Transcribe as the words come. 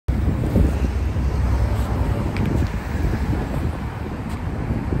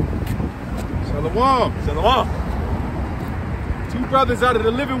Shalom. Shalom. Two brothers out of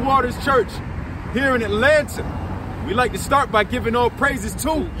the Living Waters Church here in Atlanta. We like to start by giving all praises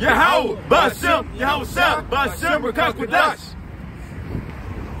to Yahweh, Bashem, Yahweh Shah, Bashem, Rakakwadash.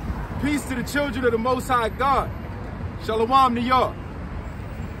 Peace to the children of the Most High God. Shalom to y'all.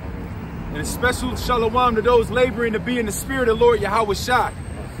 And a special shalom to those laboring to be in the spirit of Lord Yahweh Shai.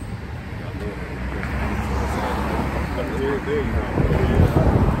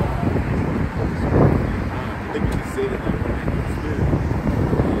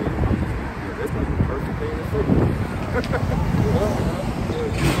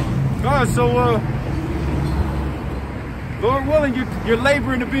 Lord willing, you're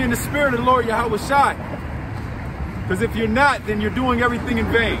laboring to be in the spirit of the Lord Yahweh Shai. Because if you're not, then you're doing everything in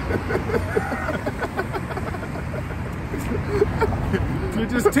vain. You're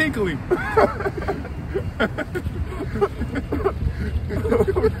just tinkling.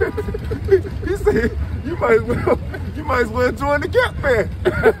 He said, you might as well join the Gap Band.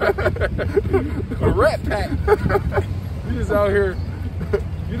 A rat pack. You're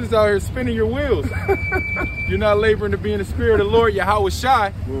just out here spinning your wheels. You're not laboring to be in the spirit of the Lord Yahweh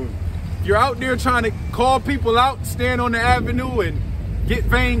Shai. You're out there trying to call people out, stand on the avenue and get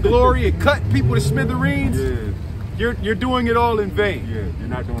vainglory and cut people to smithereens. Yeah. You're doing it all in vain. Yeah, you're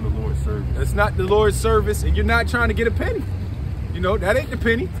not doing the Lord's service. That's not the Lord's service, and you're not trying to get a penny. You know, that ain't the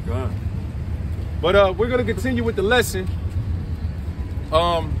penny. God. But we're gonna continue with the lesson.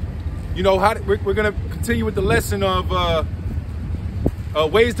 You know, we're gonna continue with the lesson of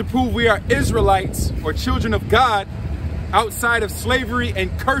ways to prove we are Israelites or children of God outside of slavery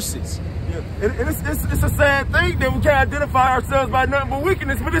and curses. Yeah. And it's a sad thing that we can't identify ourselves by nothing but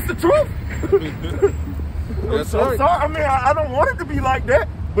wickedness, but it's the truth. That's I'm right. sorry. I mean, I don't want it to be like that,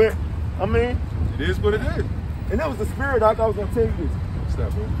 but I mean, It is what it is. and that was the spirit. I was gonna tell you this. What's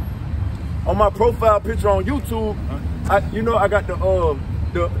that, bro? On my profile picture on YouTube, I got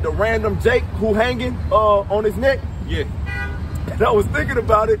the random Jake who hanging on his neck. Yeah. And I was thinking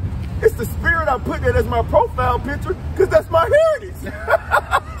about it. It's the spirit I put there as my profile picture because that's my heritage.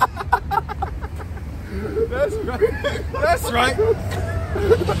 That's right. That's right.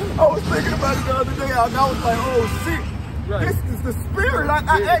 I was thinking about it the other day. I was like, oh shit. Right. This is the spirit.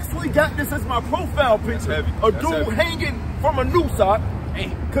 I actually got this as my profile picture. heavy. A That's dude heavy. hanging from a noose sock.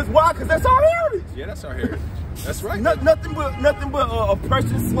 Hey. Cause why? Cause that's our heritage. Yeah, that's our heritage. That's right. Nothing but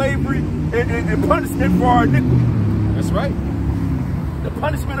oppression, slavery, and punishment for our iniquity. That's right. The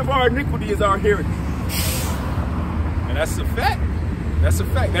punishment of our iniquity is our heritage. And that's a fact. That's a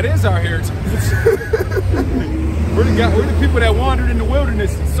fact. That is our heritage. We're the people that wandered in the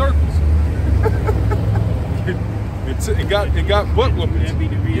wilderness in circles. It got butt whoopings.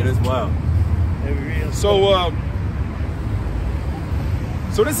 Yeah, that's wild.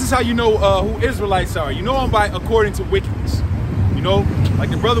 So this is how you know who Israelites are. You know them by according to wickedness. You know, like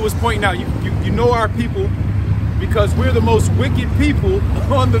the brother was pointing out, you know our people because we're the most wicked people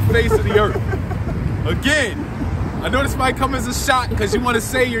on the face of the earth. Again, I know this might come as a shock because you want to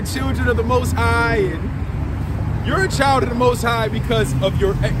say you're children of the Most High, and you're a child of the Most High because of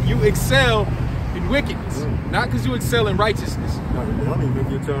you excel in wickedness, not because you excel in righteousness. No, I don't even make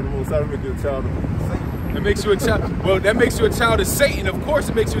you a child of the Most High. I make you a child of Satan. That makes you a child. Well, that makes you a child of Satan. Of course,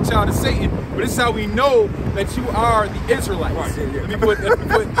 it makes you a child of Satan. But this is how we know that you are the Israelites. Right, yeah. Let me put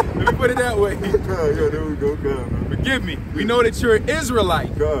it that way. God, yeah, there we go, God. Forgive me. We know that you're an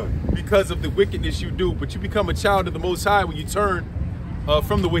Israelite God. because of the wickedness you do. But you become a child of the Most High when you turn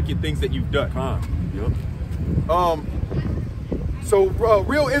from the wicked things that you've done. Yep. So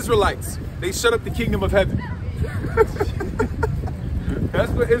real Israelites, they shut up the kingdom of heaven.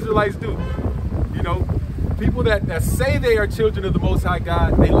 That's what Israelites do. You know, people that say they are children of the Most High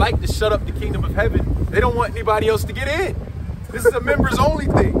God, they like to shut up the kingdom of heaven. They don't want anybody else to get in. This is a members only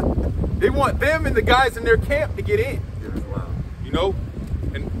thing. They want them and the guys in their camp to get in. Yeah, that's wild. You know?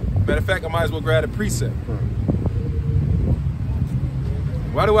 And matter of fact, I might as well grab a precept.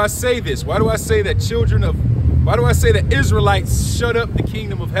 Why do I say this? Why do I say that Israelites shut up the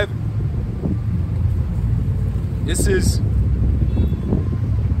kingdom of heaven? This is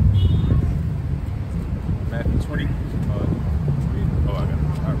Matthew 20. I'll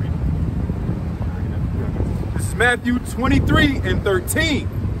read it. This is Matthew 23 and 13.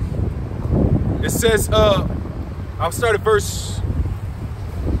 It says, I'll start at verse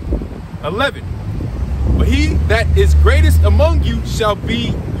 11. But he that is greatest among you shall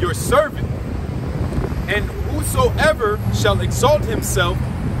be your servant. And whosoever shall exalt himself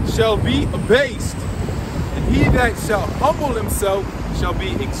shall be abased. And he that shall humble himself shall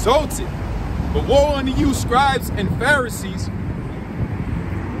be exalted. But woe unto you, scribes and Pharisees,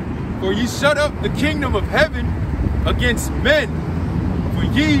 For ye shut up the kingdom of heaven against men. For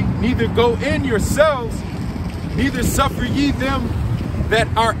ye neither go in yourselves, neither suffer ye them that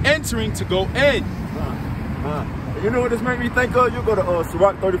are entering to go in. You know what this made me think of? You go to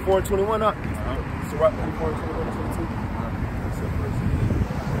Sirach 34 and 21. Sirach 34 and 21 and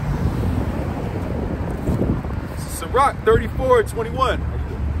 22. Sirach 34 and 21.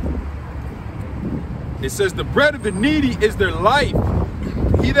 It says, the bread of the needy is their life.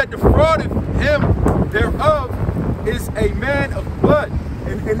 He that defraudeth him thereof is a man of blood.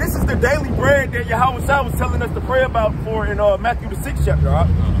 And this is the daily bread that Yahweh was telling us to pray about for in Matthew the 6th chapter. Right?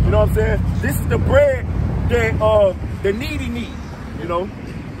 You know what I'm saying? This is the bread that the needy need, you know.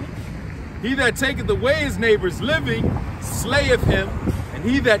 He that taketh away his neighbor's living slayeth him, and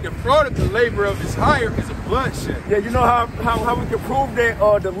he that defraudeth the labor of his hire is a bloodshed. Yeah, you know how we can prove that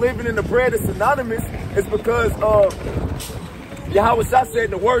the living and the bread is synonymous? It's because Yahweh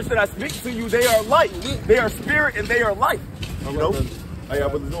said, the words that I speak to you, they are life. They are spirit and they are life. You know? How y'all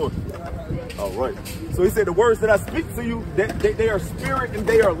brothers doing? All right. So he said, the words that I speak to you, they are spirit and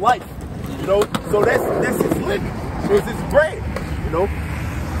they are life. You know? So that's his living. It's his bread. You know?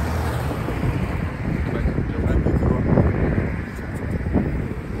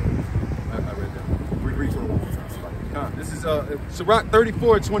 This is Sirach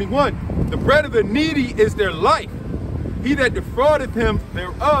 34 and 21. The bread of the needy is their life. He that defraudeth him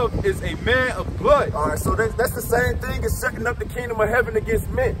thereof is a man of blood. All right, so that's the same thing as setting up the kingdom of heaven against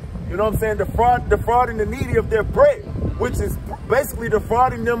men. You know what I'm saying? Defrauding the needy of their bread, which is basically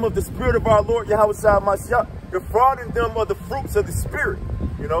defrauding them of the spirit of our Lord Yahweh Mashiach, defrauding them of the fruits of the spirit.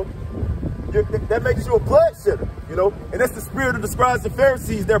 You know, that makes you a bloodshedder. You know, and that's the spirit of the scribes and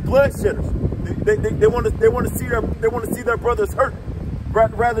Pharisees. They're bloodshedders. They want to see their brothers hurt,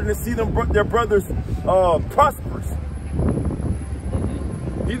 rather than see their brothers prosperous.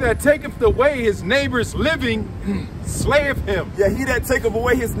 He that taketh away his neighbor's living slayeth him. Yeah, he that taketh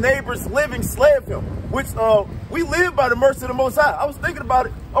away his neighbor's living slayeth him. Which we live by the mercy of the Most High. I was thinking about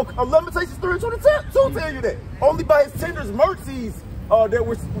it. Lamentations 3:22 tell you that. Only by his tender mercies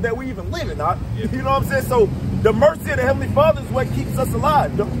that we even live in. Yeah. You know what I'm saying? So the mercy of the Heavenly Father is what keeps us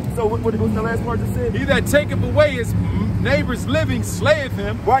alive. So what's the last part you said? He that taketh away his neighbor's living slayeth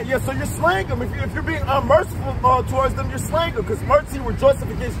him. Right, yeah, so you're slaying them. If you're being unmerciful towards them, you're slaying them, because mercy rejoiceth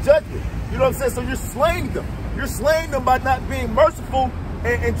against judgment. You know what I'm saying? So you're slaying them. You're slaying them by not being merciful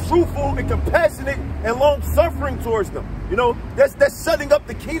and truthful and compassionate and long-suffering towards them. You know, that's shutting up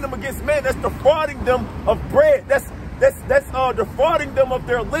the kingdom against men. That's defrauding them of bread. That's defrauding them of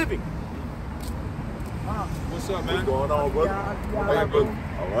their living. What's up, man? What's going on, brother? Hey, brother.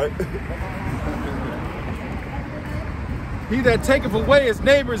 All right. He that taketh away his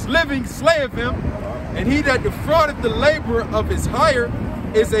neighbor's living slayeth him, and he that defraudeth the labor of his hire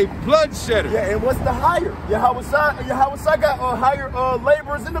is a bloodshedder. Yeah, and what's the hire? Yahweh got hire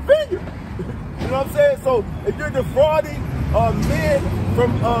laborers in the vineyard. You know what I'm saying? So if you're defrauding men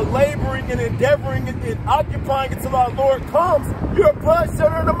from laboring and endeavoring and occupying until our Lord comes, you're a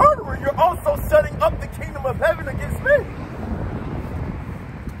bloodshedder and a murderer. You're also shutting up the kingdom of heaven against men.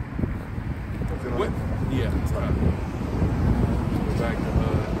 What? Yeah.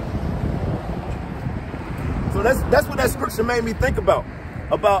 So that's what that scripture made me think about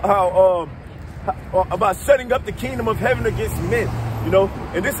how about shutting up the kingdom of heaven against men, you know.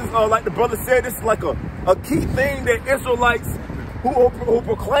 And this is like the brother said, this is like a key thing that Israelites who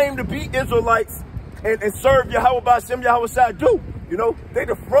proclaim to be Israelites and serve Yahweh B'Shem Yahweh Shai do. You know, they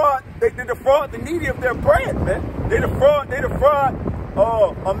defraud the needy of their bread, man. They defraud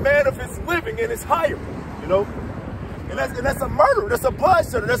a man of his living and his hire, you know. And that's a murderer. That's a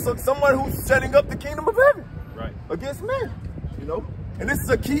bloodshedder. That's someone who's setting up the kingdom of heaven against men, you know. And this is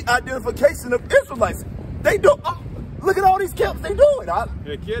a key identification of Israelites. They do. Look at all these camps. They do it.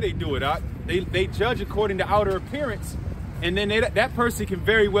 Yeah, they do it. They judge according to outer appearance, and then that person can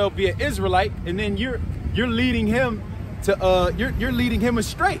very well be an Israelite, and then you're leading him to you're leading him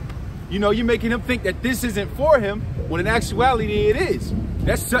astray. You know, you're making him think that this isn't for him, when in actuality it is.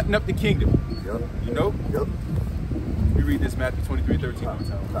 That's shutting up the kingdom. Yep. You know. Yep. We read this Matthew 23:13.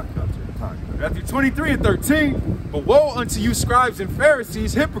 Matthew 23:13. But woe unto you, scribes and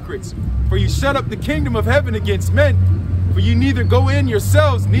Pharisees, hypocrites! For you shut up the kingdom of heaven against men. For you neither go in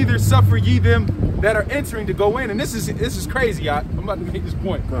yourselves, neither suffer ye them that are entering to go in. And this is crazy, I'm about to make this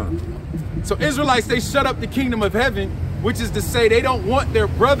point. So Israelites, they shut up the kingdom of heaven, which is to say they don't want their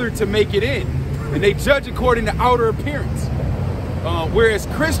brother to make it in, and they judge according to outer appearance. Whereas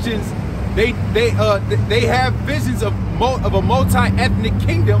Christians, they have visions of a multi-ethnic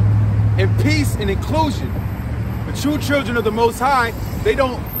kingdom and peace and inclusion. The true children of the Most High, they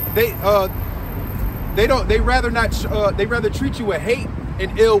don't they rather treat you with hate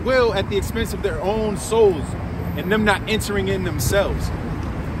and ill will at the expense of their own souls and them not entering in themselves.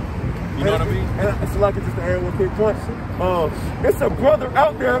 You know what I mean? And it's like, just to add one quick point. It's a brother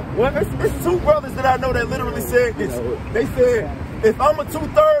out there. Well, it's two brothers that I know that literally said this. They said, if I'm a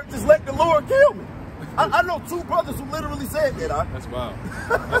 2/3, just let the Lord kill me. I know two brothers who literally said that. That's wild.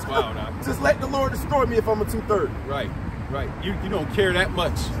 That's wild. Just let the Lord destroy me if I'm a 2/3. Right, right. You don't care that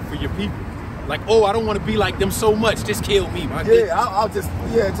much for your people. Like, oh, I don't want to be like them so much. Just kill me. I'll just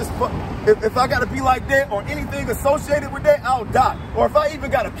if I got to be like that or anything associated with that, I'll die. Or if I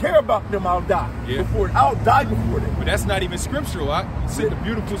even got to care about them, I'll die. Yeah. I'll die before that. But that's not even scriptural. You said the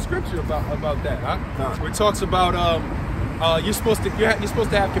beautiful scripture about that. Where it talks about you're supposed to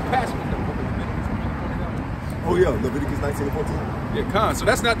have compassion. Oh yeah, Leviticus 19 and 14. Yeah, Con. So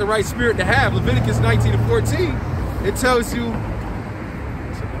that's not the right spirit to have. Leviticus 19 and 14, it tells you.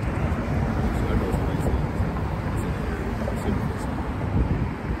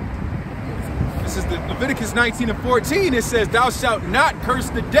 This is the Leviticus 19 and 14. It says, "Thou shalt not curse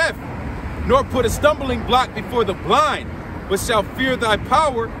the deaf, nor put a stumbling block before the blind, but shalt fear thy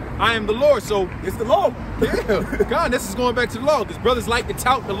power. I am the Lord." So it's the law. Yeah, God, this is going back to the law, because brothers like to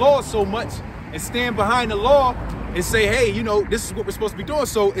tout the law so much and stand behind the law and say, hey, you know, this is what we're supposed to be doing.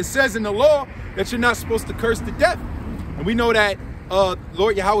 So it says in the law that you're not supposed to curse the deaf. And we know that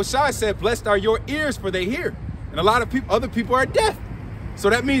Lord Yahweh Shai said, blessed are your ears, for they hear. And a lot of other people are deaf. So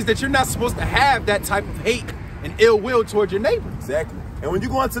that means that you're not supposed to have that type of hate and ill will toward your neighbor. Exactly. And when you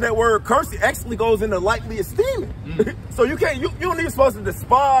go into that word curse, it actually goes into lightly esteeming. So you don't even supposed to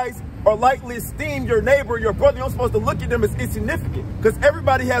despise or lightly esteem your neighbor, your brother. You're supposed to look at them as insignificant, because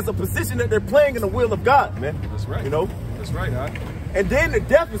everybody has a position that they're playing in the will of God, man. That's right. You know? That's right, huh? And then the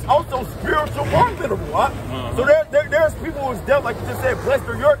deaf is also spiritual or literal, huh? So there's people who's deaf, like you just said, blessed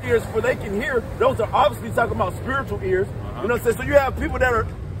are your ears, for they can hear. Those are obviously talking about spiritual ears. You know what I'm saying? So you have people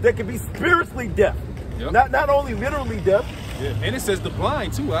that can be spiritually deaf. Yep. Not only literally deaf. Yeah. And it says the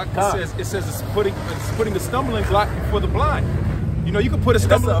blind too. It says it's putting a stumbling block before the blind. You know, you can put a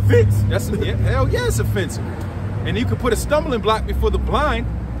stumbling. That's an offense. Hell yeah, it's offensive. And you can put a stumbling block before the blind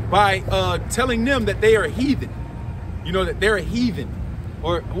by telling them that they are heathen. You know, that they're a heathen.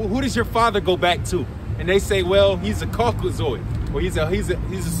 Or who does your father go back to? And they say, well, he's a Caucasoid, or he's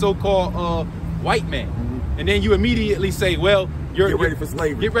a so-called white man. And then you immediately say, well, get ready for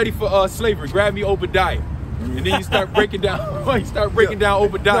slavery. Get ready for slavery. Grab me Obadiah. And then you start breaking down. Down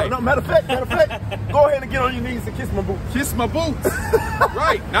Obadiah. No, matter of fact, go ahead and get on your knees and kiss my boots. Kiss my boots.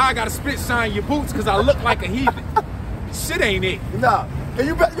 Right. Now I got to spit shine your boots because I look like a heathen. Shit ain't it. Nah. And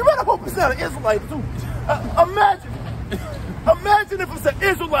you better hope it's not an Israelite too. Imagine if it's an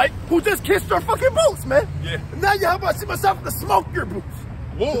Israelite who just kissed her fucking boots, man. Yeah. Now you have about myself to smoke your boots.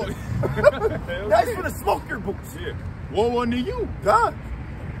 Whoa. Now he's gonna smoke your boots. Yeah. Woe unto you. God.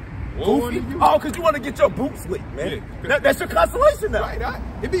 Woe unto you. Oh, because you want to get your boots licked, man. Yeah. That's your consolation now. Right.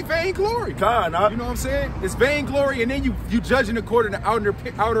 It be vainglory. God, you know what I'm saying? It's vainglory, and then you judging according to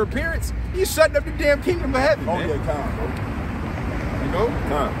outer appearance. You shutting up the damn kingdom of heaven, man. Yeah, God. You know?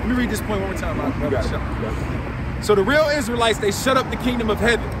 God. Let me read this point one more time. You got it. So the real Israelites, they shut up the kingdom of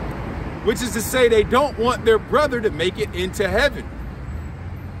heaven, which is to say they don't want their brother to make it into heaven.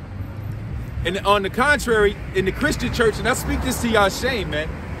 And on the contrary, in the Christian church, and I speak this to y'all shame, man,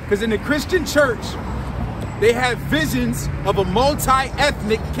 because in the Christian church, they have visions of a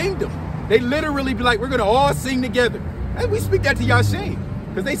multi-ethnic kingdom. They literally be like, we're going to all sing together. And we speak that to y'all shame,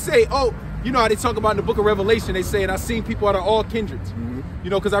 because they say, oh, you know how they talk about in the book of Revelation, they say, and I've seen people out of all kindreds,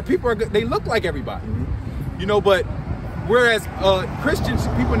 you know, because our people they look like everybody, you know, but whereas Christians,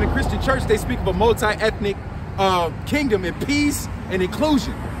 people in the Christian church, they speak of a multi-ethnic kingdom in peace and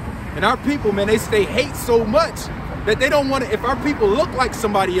inclusion. And our people, man, they hate so much that they don't want to, if our people look like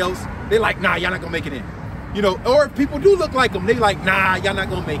somebody else, they like, nah, y'all not gonna make it in. You know, or if people do look like them, they like, nah, y'all not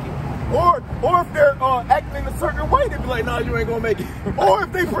gonna make it. Or if they're acting in a certain way, they be like, nah, you ain't gonna make it. Or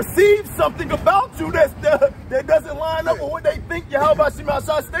if they perceive something about you that doesn't line up with what they think Yahweh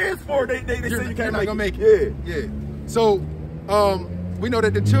Shai stands for, they say you can't make it. Yeah. So we know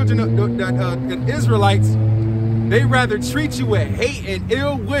that the children of the Israelites, they rather treat you with hate and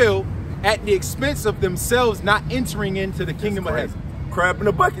ill will at the expense of themselves not entering into the kingdom of heaven. Crab in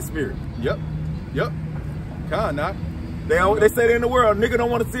the bucket spirit. Yep. Not. They say that in the world, nigga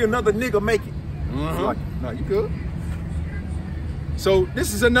don't want to see another nigga make it. No, you good. So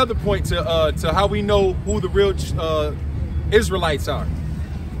this is another point to how we know who the real Israelites are.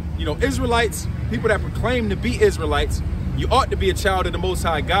 You know, Israelites, people that proclaim to be Israelites, you ought to be a child of the Most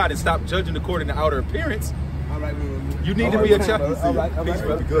High God and stop judging according to outer appearance. All right. You need to be a child. All right. Peace,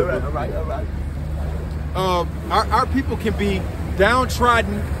 brother. Good. All right. Our people can be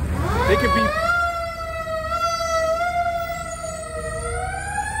downtrodden. They can be.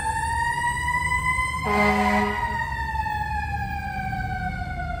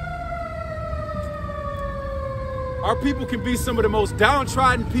 Our people can be some of the most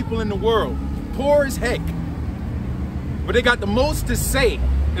downtrodden people in the world, poor as heck, but they got the most to say.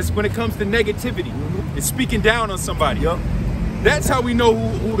 It's when it comes to negativity. It's speaking down on somebody. Yep. That's how we know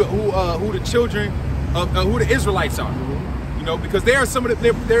who the children of who the Israelites are. You know, because they are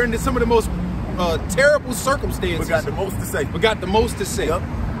they're in some of the most terrible circumstances. We got the most to say. We got the most to say. Yep.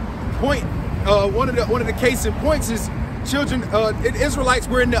 Point. One of the case in points is children. Israelites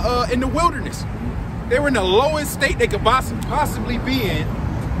were in the wilderness. They were in the lowest state they could possibly be in.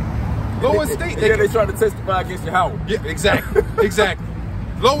 Lowest state. They tried to testify against Yahweh. Yeah, exactly. Exactly.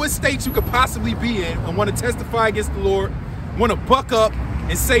 Lowest state you could possibly be in and want to testify against the Lord, want to buck up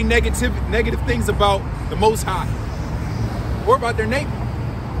and say negative things about the Most High or about their neighbor.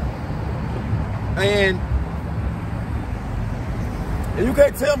 And you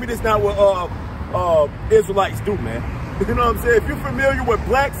can't tell me this not what Israelites do, man. You know what I'm saying? If you're familiar with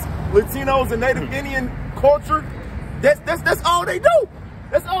blacks, Latinos, and Native Indian culture, that's all they do.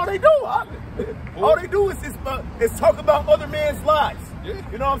 That's all they do. All they do is talk about other men's lives. Yeah.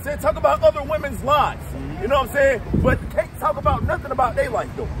 You know what I'm saying? Talk about other women's lives. You know what I'm saying? But can't talk about nothing about their life,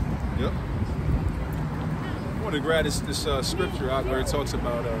 though. Yep. I want to grab this scripture out where it talks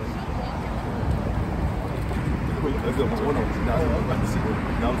about. Let's go. One of them. I was about to see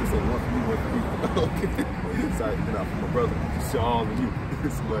one. No, I was just saying one for me, one for me. Okay. Sorry, you know, for my brother, Sean, and you.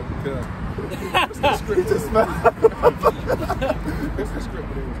 It's like, What's the script? he just smiled. What's the script?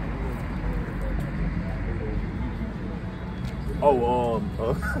 Oh,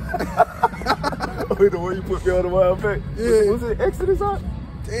 the way you put me on the wild back. Yeah. Was it Exodus on?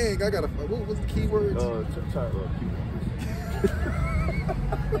 Dang, I gotta. What was the key words? Try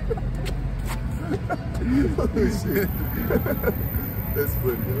shit. That's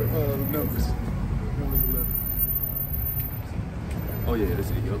funny. Numbers 11. Oh yeah, that's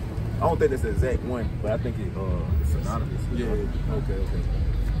it. Yo. I don't think that's the exact one, but I think it's synonymous. Yeah. Okay.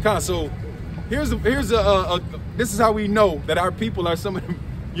 So here's this is how we know that our people are some of them.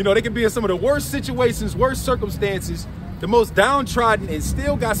 You know, they can be in some of the worst situations, worst circumstances, the most downtrodden, and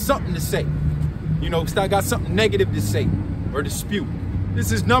still got something to say. You know, still got something negative to say or dispute.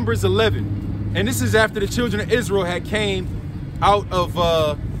 This is Numbers 11, and this is after the children of Israel had came out of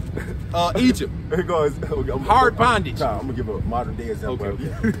Egypt. Here goes. Hard bondage. I'm gonna give a modern day example.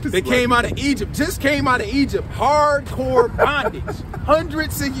 Okay. They came out of Egypt, just came out of Egypt. Hardcore bondage.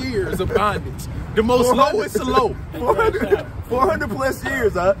 Hundreds of years of bondage. The most lowest of low. 400 plus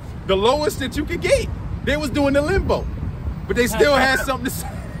years, huh? The lowest that you could get. They was doing the limbo. But they still had something to say.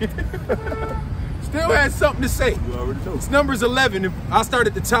 Still had something to say. You already know. It's Numbers 11. And I'll start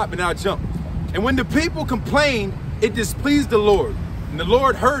at the top and I'll jump. And when the people complained, it displeased the Lord. And the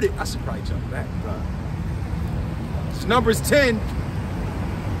Lord heard it. I should probably jump back. It's Numbers 10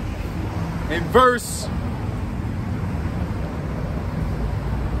 and verse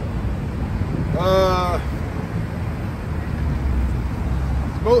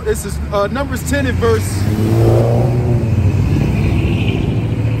this is Numbers 10 and verse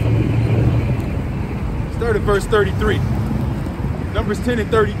start at verse 33. Numbers 10 and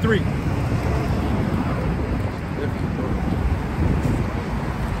 33.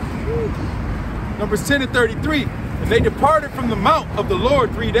 Numbers 10 and 33. And they departed from the mount of the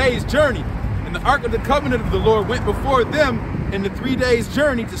Lord 3 days' journey. And the ark of the covenant of the Lord went before them in the 3 days'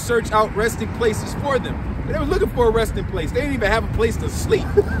 journey to search out resting places for them. But they were looking for a resting place. They didn't even have a place to sleep.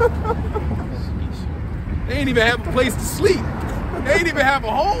 They didn't even have a place to sleep. They didn't even have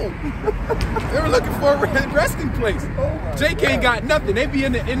a home. They were looking for a resting place. Jake ain't got nothing. They be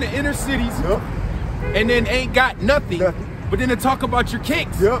in the inner cities and then ain't got nothing. But then they talk about your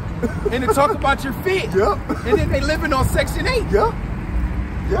kicks. Yep. And they talk about your fit. Yep. And then they living on Section 8. Yep.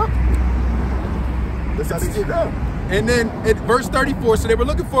 That's how they get down. And then at verse 34, so they were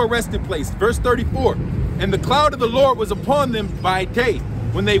looking for a resting place. Verse 34, and the cloud of the Lord was upon them by day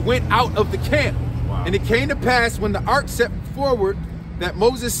when they went out of the camp. Wow. And it came to pass when the ark set forward that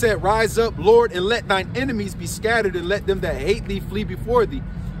Moses said, rise up, Lord, and let thine enemies be scattered, and let them that hate thee flee before thee.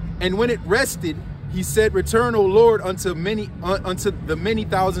 And when it rested, he said, return, O Lord, unto the many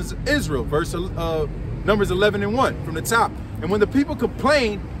thousands of Israel. Verse Numbers 11 and 1 from the top. And when the people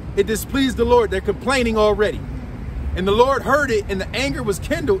complained, it displeased the Lord. They're complaining already. And the Lord heard it, and the anger was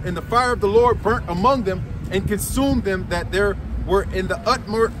kindled, and the fire of the Lord burnt among them and consumed them that there were in the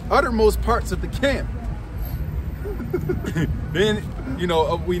uttermost parts of the camp. Then, you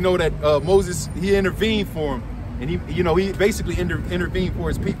know, we know that Moses, he intervened for him, and he basically intervened for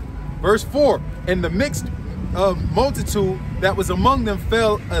his people. Verse 4, and the mixed multitude that was among them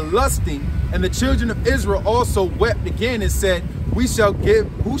fell a lusting, and the children of Israel also wept again and said, who shall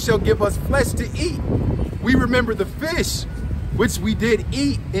give us flesh to eat? We remember the fish which we did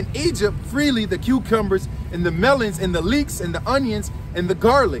eat in Egypt freely, the cucumbers and the melons and the leeks and the onions and the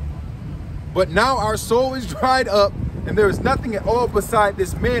garlic. But now our soul is dried up, and there is nothing at all beside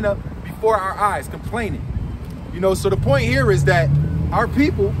this manna before our eyes, complaining. You know, so the point here is that our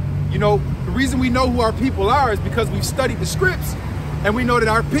people, you know, the reason we know who our people are is because we've studied the scripts, and we know that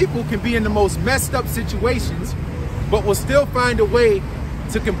our people can be in the most messed up situations, but will still find a way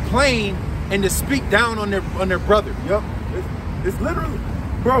to complain and to speak down on their brother. Yep. It's literally,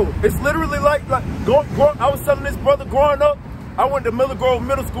 bro, it's literally like I was telling this brother growing up, I went to Miller Grove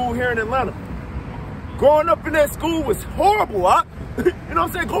Middle School here in Atlanta. Growing up in that school was horrible. You know what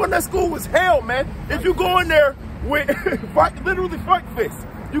I'm saying? Going to that school was hell, man. If you go in there with, literally fight fist,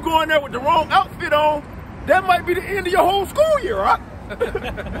 you go in there with the wrong outfit on, that might be the end of your whole school year, right?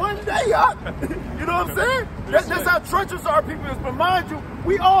 One day, you know what I'm saying? That's how treacherous our people is. But mind you,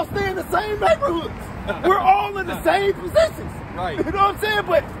 we all stay in the same neighborhoods. We're all in the same positions. Right. You know what I'm saying?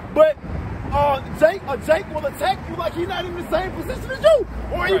 But Jake will attack you like he's not in the same position as you,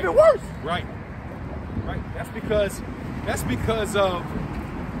 or even worse. Right. Right. That's because of,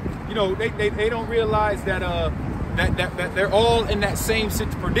 you know, they don't realize that that they're all in that same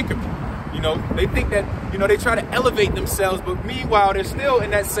predicament. You know, they think that, you know, they try to elevate themselves, but meanwhile they're still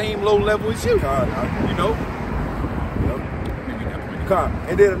in that same low level as you. You know.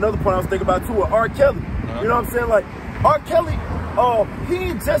 And then another point I was thinking about too, with R. Kelly. You know what I'm saying? Like, R. Kelly, he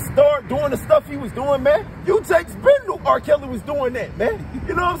didn't just start doing the stuff he was doing, man. You Jake's been knew R. Kelly was doing that, man.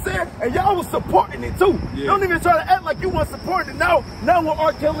 You know what I'm saying? And y'all was supporting it too. Yeah. Don't even try to act like you weren't supporting it. Now when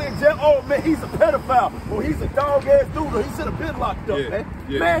R. Kelly in jail, oh man, he's a pedophile, or he's a dog ass dude, or he should have been locked up, man.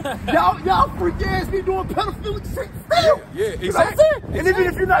 Yeah. Man, y'all freak ass be doing pedophilic shit still. Yeah, exactly. You know what I'm saying? And even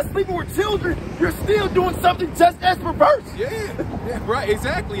if you're not sleeping with children, you're still doing something just as perverse. Yeah, right,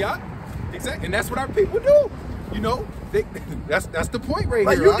 exactly, exactly, and that's what our people do. You know, that's the point right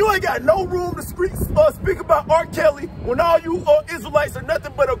here. Like you ain't got no room to speak about R. Kelly when all you Israelites are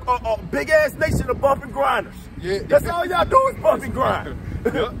nothing but a big ass nation of bumping grinders. Yeah, that's all y'all do is bump and grind.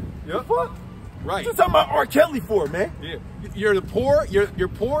 Yep. What? Right. What you talking about R. Kelly for, man? Yeah. You're the poor. You're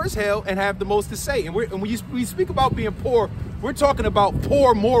poor as hell and have the most to say. And when we speak about being poor, we're talking about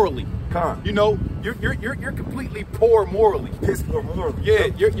poor morally. You know, you're completely poor morally. Piss poor morally. Yeah,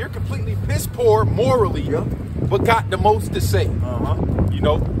 you're completely piss poor morally, but got the most to say. You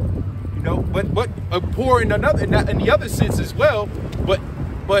know, but poor in the other sense as well.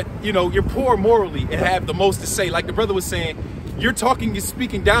 But you know, you're poor morally and have the most to say. Like the brother was saying, you're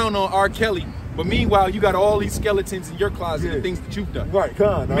speaking down on R. Kelly, but meanwhile you got all these skeletons in your closet and things that you've done. Right,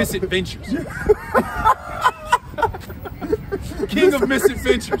 misadventures. King of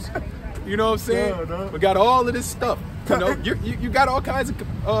misadventures. You know what I'm saying? We got all of this stuff. You know, you got all kinds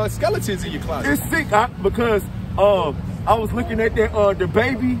of skeletons in your closet. It's sick, because I was looking at that the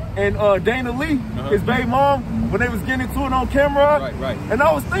baby and Dana Lee, his baby mom, when they was getting into it on camera. Right. And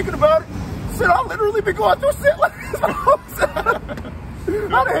I was thinking about it. Shit, I literally been going through shit like this.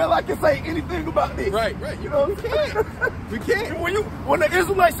 How the hell I can say anything about this? Right. You know, we can't. When the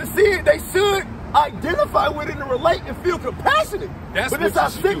Israelites should see it, they should identify with it and relate and feel compassionate. But that's how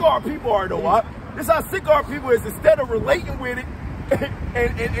sick our people are, though. This how sick our people is. Instead of relating with it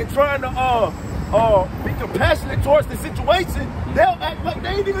and trying to be compassionate towards the situation, they'll act like they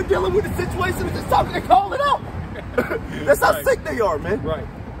ain't even dealing with the situation and just talking and call it out. That's how sick they are, man.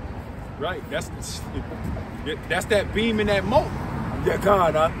 Right. That's that beam in that moat. Yeah,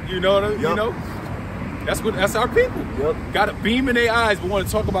 God, you know what I mean? You know, that's our people. Got a beam in their eyes, but want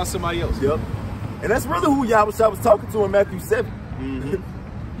to talk about somebody else. And that's really who Yahweh was talking to in Matthew 7.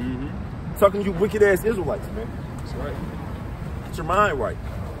 Talking to you wicked ass Israelites, man. That's right. Get your mind right.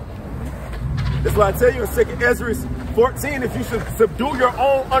 That's why I tell you in 2 Ezra 14, if you should subdue your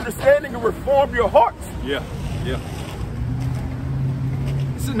own understanding and reform your hearts. Yeah.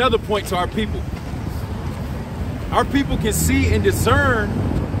 This is another point to our people. Our people can see and discern.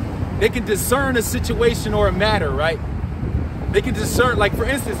 They can discern a situation or a matter, right? They can discern, like for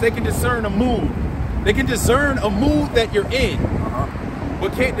instance, they can discern a mood. They can discern a mood that you're in,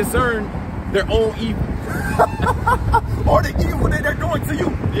 but can't discern their own evil. Or the evil that they're doing to you.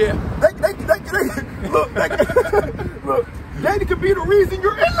 Yeah. Look, they could be the reason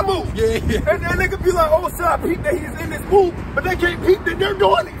you're in the mood. Yeah. And then they could be like, oh, so I peep that he's in this mood, but they can't peep that they're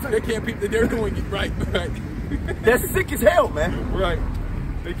doing it. They can't peep that they're doing it. Right. That's sick as hell, man. Right.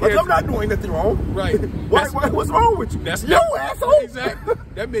 Like, I'm not doing nothing wrong. Right. What's wrong with you? That's yo, asshole. Exactly.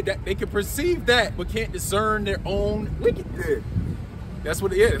 That means that they can perceive that, but can't discern their own wickedness. Yeah. That's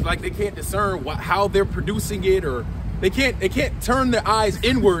what it is. Like they can't discern how they're producing it, or they can't turn their eyes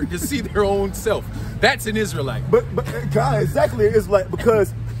inward to see their own self. That's an Israelite. But God, exactly, it's like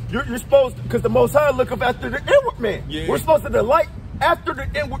because you're supposed to, because the Most High look up after the inward man. Yeah. We're supposed to delight after the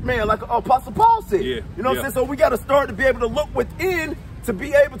inward man, like Apostle Paul said. Yeah. You know what I'm saying? So we got to start to be able to look within to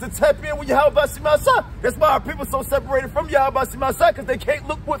be able to tap in with Yahweh Shemashah. That's why our people are so separated from Yahweh Shemashah, because they can't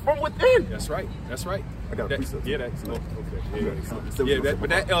look from within. That's right. That's right. I got a precept. Yeah, that's okay.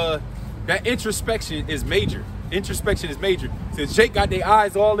 Yeah, That introspection is major. Introspection is major. Since Jake got their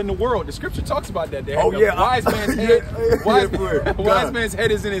eyes all in the world, the scripture talks about that. Wise man's head. Wise man's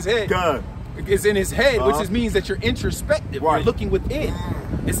head is in his head. God. Is in his head, which just means that you're introspective. Right. You're looking within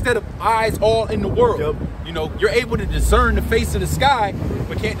instead of eyes all in the world. Yep. You know, you're able to discern the face of the sky,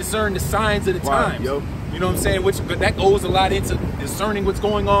 but can't discern the signs of the times. Yep. You know what I'm saying? Which that goes a lot into discerning what's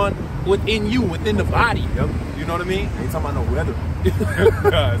going on within you, within the body. Yep. You know what I mean? Ain't talking about no weather.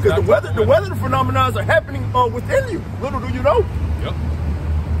 Because the weather phenomena are happening within you. Little do you know. Yep.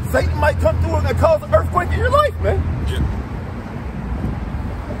 Satan might come through and cause an earthquake in your life, man. Yeah.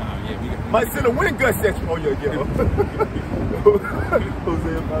 Might send a wind gust at you. Oh, yeah. Hosea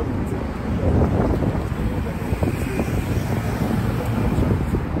 5:15.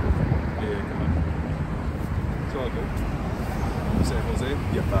 It's all good. You said Hosea?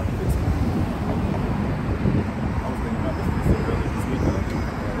 Yeah, 5:15. I was thinking about what you said earlier this week.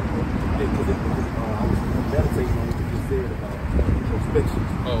 Because I was meditating on what you just said about introspection.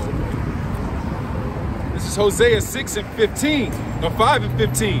 Oh, okay. This is Hosea 6:15, or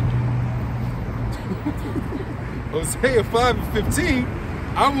 5:15. Hosea 5:15,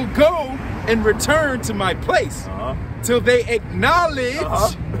 I will go and return to my place till they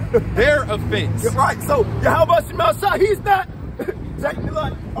acknowledge their offense. Yeah, right. So Yahweh Shemashah, he's not exactly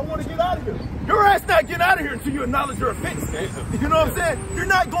like, I want to get out of here. Your ass not getting out of here until you acknowledge your offense. You know what I'm saying? You're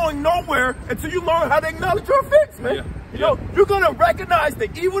not going nowhere until you learn how to acknowledge your offense, man. Yeah. You know, you're going to recognize the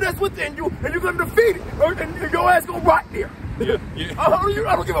evil that's within you, and you're going to defeat it, and your ass going to rot there. Yeah, yeah. I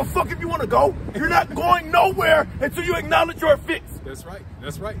don't give a fuck if you want to go. You're not going nowhere until you acknowledge your offense. That's right.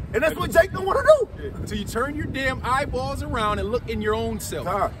 That's right. And that's what Jake don't want to do. Yeah. Until you turn your damn eyeballs around and look in your own self.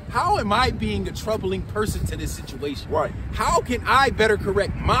 God. How am I being a troubling person to this situation? Right. How can I better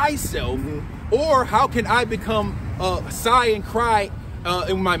correct myself, or how can I become sigh and cry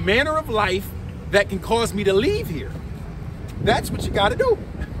in my manner of life that can cause me to leave here? That's what you got to do.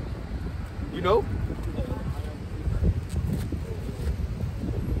 You know?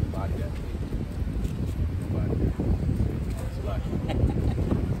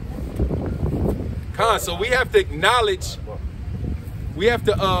 So we have to acknowledge. We have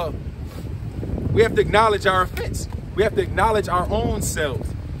to acknowledge our offense. We have to acknowledge our own selves.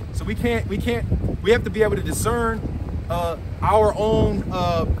 So we have to be able to discern our own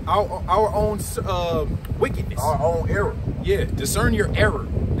wickedness, Our own error. Yeah, discern your error,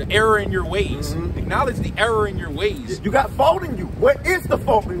 the error in your ways. Acknowledge the error in your ways. You got fault in you. What is the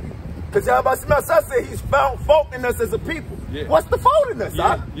fault in you? Because Yahweh Shemashah said he's found fault in us as a people. Yeah. What's the fault in us?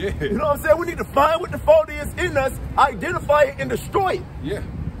 Yeah, huh? yeah. You know what I'm saying? We need to find what the fault is in us, identify it, and destroy it. Yeah,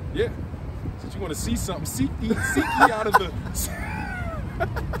 yeah. Since you want to see something, seek ye out of the.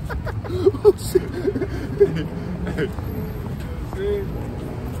 Oh, shit.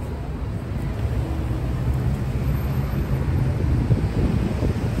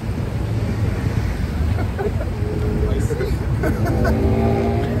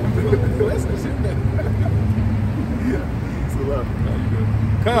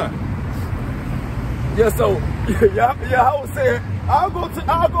 Yeah, so I was saying, I'll go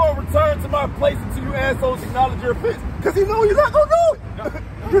and return to my place until you assholes acknowledge your offense. Because you know you're not gonna do it. No.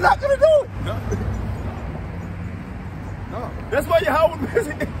 You're not gonna do it. No. That's why Yahweh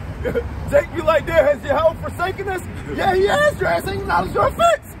Jake be like, there, has Yahweh forsaken us? Yeah, he has. Your ass ain't acknowledged your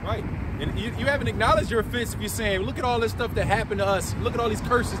offense. Right. And you haven't acknowledged your offense if you're saying, look at all this stuff that happened to us. Look at all these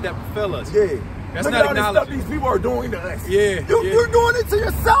curses that befell us. Yeah. That's look not at all this stuff acknowledging. these people are doing to us. Yeah. You're doing it to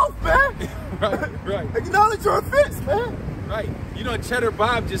yourself, man. Right. Acknowledge your offense, man. Right. You know, cheddar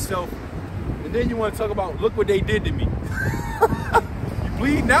bobbed yourself, and then you want to talk about, look what they did to me. You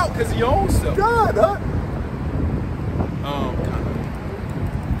bleeding out because of your own self. God, huh? Oh,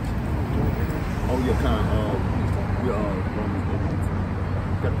 yeah, we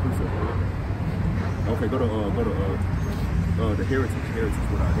got a precept. Okay, go to the heritage.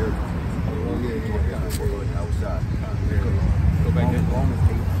 What our heritage is. Oh yeah. Outside. Go back there. Romans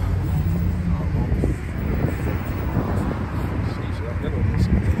 8.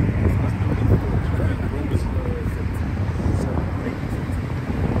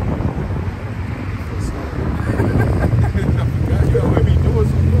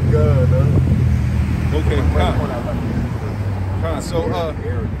 So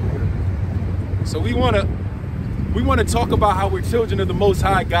we want to talk about how we're children of the Most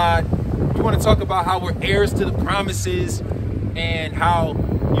High God. We want to talk about how we're heirs to the promises, and how,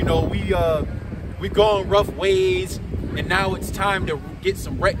 you know, we gone rough ways, and now it's time to get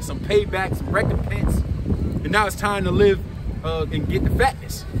some payback, some recompense, and now it's time to live and get the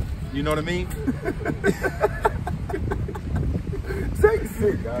fatness. You know what I mean? Take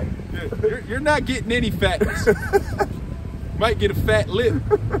sick, guy. You're not getting any fatness. Might get a fat lip.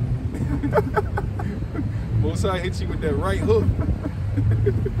 Most High hits you with that right hook.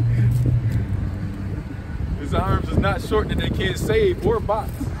 His arms is not short that they can't save or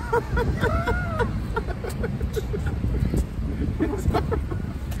box.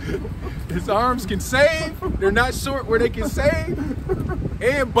 His arms can save. They're not short where they can save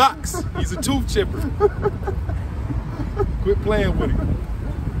and box. He's a tooth chipper. Quit playing with him.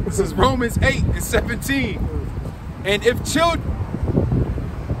 This is Romans 8:17. And if children,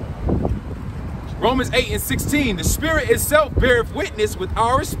 Romans 8:16, the Spirit itself beareth witness with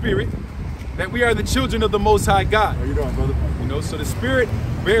our spirit that we are the children of the Most High God. How you doing, brother? You know, so the Spirit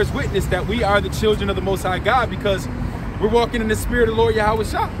bears witness that we are the children of the Most High God, because we're walking in the Spirit of the Lord Yahweh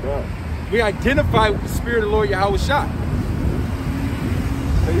Shah. Yeah. We identify with the Spirit of the Lord Yahweh Shah.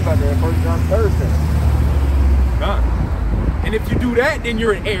 So you about that 1 John Thursday. And if you do that, then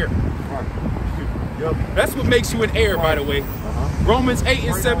you're an heir. Right. Yep. That's what makes you an heir, by the way. Romans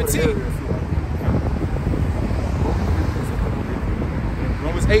 8:17.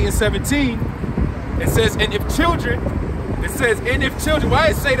 Romans 8:17. It says, and if children, why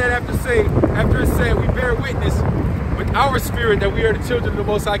did it say that after it said we bear witness with our spirit that we are the children of the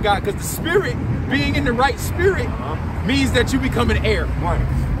Most High God? Because the spirit, being in the right spirit, means that you become an heir. Right.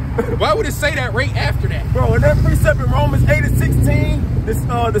 Why would it say that right after that? Bro, in that precept in Romans 8:16, the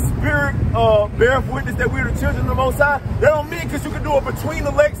Spirit beareth witness that we're the children of the Most High. That don't mean because you can do a between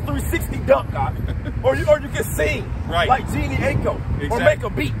the legs 360 dunk, God. or you can sing, right, like Genie Aiko, exactly, or make a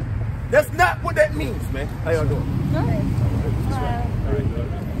beat. That's not what that means, man. How y'all doing? Good.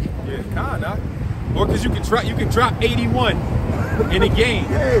 Yeah, kinda. Or because you can drop 81 in a game.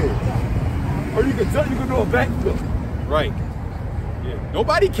 Yeah. Or you can do a backflip. Right. Yeah.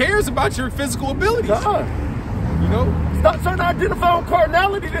 Nobody cares about your physical abilities. God. You know? Stop trying to identify on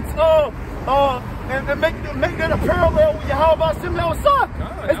carnality that's and make that a parallel with Yahweh Hashem outside.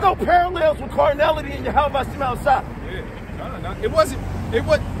 There's no parallels with carnality in Yahweh Hashem outside. Yeah. It wasn't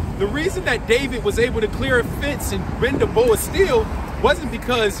the reason that David was able to clear a fence and bend a bow of steel wasn't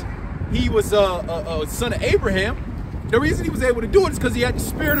because he was a son of Abraham. The reason he was able to do it is because he had the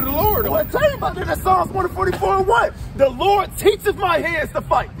Spirit of the Lord. Well, I tell you about that in Psalms 144:1. The Lord teaches my hands to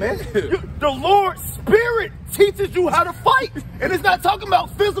fight, man. The Lord's Spirit teaches you how to fight. And it's not talking about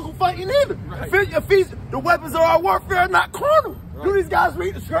physical fighting either. Right. The weapons of our warfare are not carnal. Right. Do these guys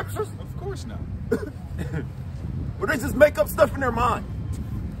read the scriptures? Of course not. Or they just make up stuff in their mind.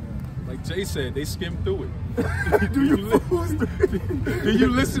 Like Jay said, they skim through it. do you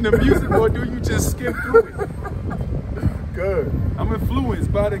listen to music, or do you just skim through it? Good. I'm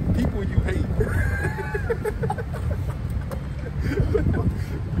influenced by the people you hate.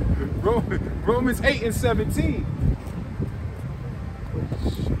 Romans 8:17.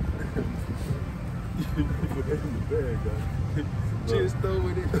 Just throw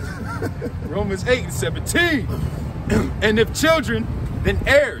it in. Romans 8:17. And if children, then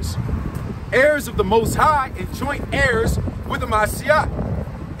heirs. Heirs of the Most High and joint heirs with the Messiah.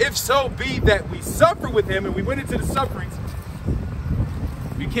 If so be that we suffer with him, and we went into the sufferings.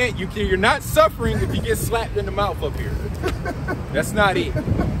 You're not suffering if you get slapped in the mouth up here. That's not it.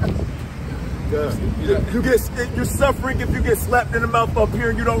 You're suffering if you get slapped in the mouth up here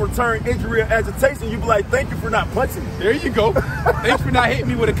and you don't return injury or agitation. You be like, thank you for not punching me. There you go. Thanks for not hitting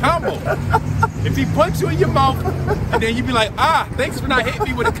me with a combo. If he punch you in your mouth, and then you be like, thanks for not hitting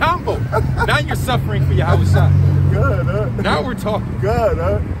me with a combo. Now you're suffering for your house shot. Good, huh? Now we're talking. Good,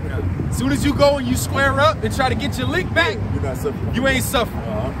 huh? As soon as you go and you square up and try to get your lick back, you're not suffering. You ain't suffering.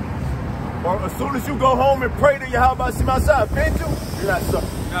 Or as soon as you go home and pray to Yahweh Hashem outside, thank you, you're not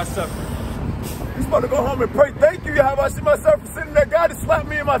suffering. You're not suffering. You're supposed to go home and pray, thank you, Yahweh Hashem outside, for sending that guy to slap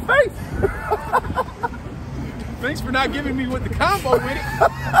me in my face. Thanks for not giving me with the combo with it.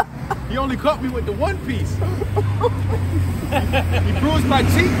 He only caught me with the one piece. He bruised my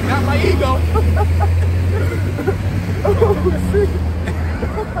cheek, not my ego.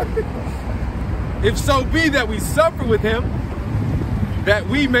 If so be that we suffer with him, that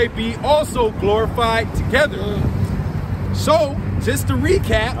we may be also glorified together. So, just to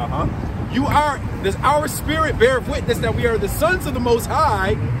recap, Our spirit beareth witness that we are the sons of the Most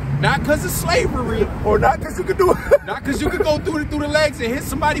High, not because of slavery. Or not because you could do it. Not because you could go through the legs and hit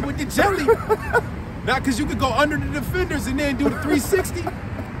somebody with the jelly. Not because you could go under the defenders and then do the 360.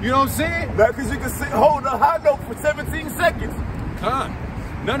 You know what I'm saying? Not because you can hold a high note for 17 seconds.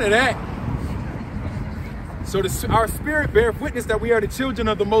 None of that. So our spirit beareth witness that we are the children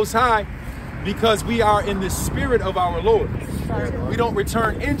of the Most High, because we are in the spirit of our Lord. We don't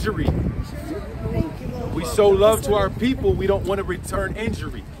return injury. We show love to our people. We don't want to return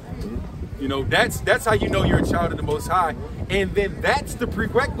injury. You know, that's how you know you're a child of the Most High. And then that's the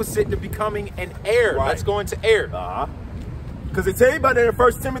prerequisite to becoming an heir. Right. Let's go into heir. Because it tells you about that in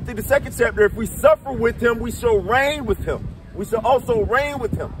 1 Timothy, the 2nd chapter, if we suffer with him, we shall reign with him. We shall also reign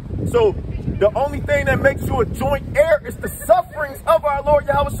with him. So the only thing that makes you a joint heir is the sufferings of our Lord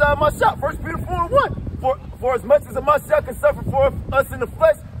Yahweh Shai Mashiach. 1 Peter 4:1. For as much as a Mashiach can suffer for us in the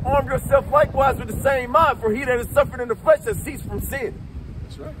flesh, arm yourself likewise with the same mind. For he that is suffered in the flesh has ceased from sin.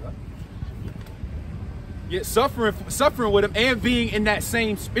 That's right. Yeah, suffering with him and being in that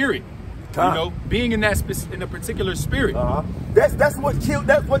same spirit. You know, being in a particular spirit. That's what killed.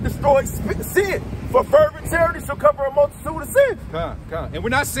 That's what destroyed sin. For fervent charity shall cover a multitude of sins. And we're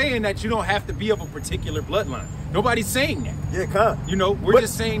not saying that you don't have to be of a particular bloodline. Nobody's saying that. Yeah, you know, we're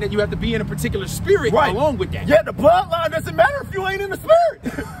just saying that you have to be in a particular spirit along with that. Yeah, the bloodline doesn't matter if you ain't in the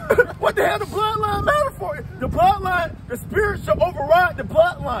spirit. What the hell the bloodline matter for? The bloodline, the spirit shall override the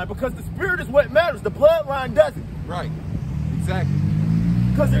bloodline, because the spirit is what matters. The bloodline doesn't. Right. Exactly.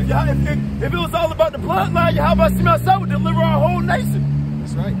 Because if it was all about the bloodline, Yahweh Shai would deliver our whole nation.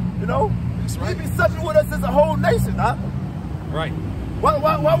 That's right. You know? That's right. He'd be suffering with us as a whole nation, huh? Right.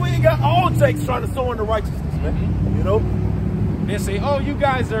 Why we ain't got all Jakes trying to sow in the righteousness, man? You know? They say, oh, you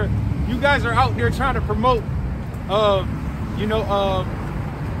guys are out there trying to promote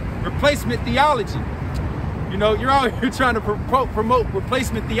replacement theology. You know, you're out here trying to promote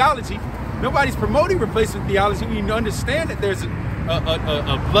replacement theology. Nobody's promoting replacement theology. We understand that there's a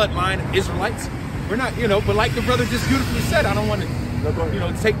bloodline of Israelites. We're not, you know, but like the brother just beautifully said, I don't want to, you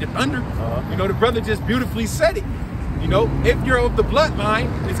know, take the thunder. You know, the brother just beautifully said it. You know, if you're of the bloodline,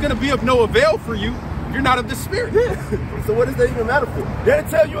 it's going to be of no avail for you if you're not of the spirit. Yeah. So what does that even matter for? They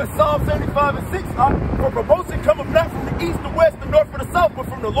tell you in Psalm 75:6, for promotion cometh not from the east, the west, the north, or the south, but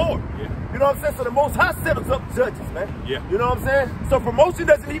from the Lord. Yeah. You know what I'm saying? So the Most High settles up judges, man. Yeah. You know what I'm saying? So promotion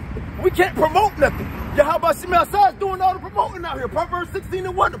doesn't even, we can't promote nothing. Yahweh Shai is doing all the promoting out here. Proverbs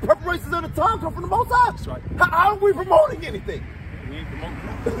 16:1, the preparations of the tongue come from the Most High. That's right. How are we promoting anything? We ain't promoting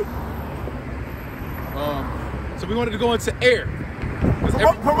nothing. So we wanted to go into heir.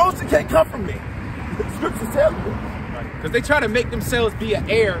 Promotion can't come from me. The scriptures tell you. Right. Because they try to make themselves be an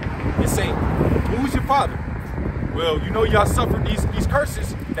heir and say, who's your father? Well, you know, y'all suffered these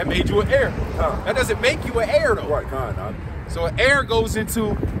curses that made you an heir. That doesn't make you an heir, though. Right, So an heir goes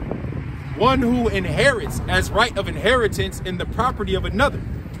into one who inherits as right of inheritance in the property of another.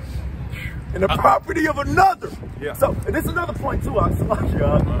 In the property of another. Yeah. So, and this is another point too,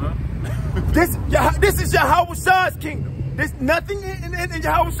 This is Yahweh Shai's kingdom. There's nothing in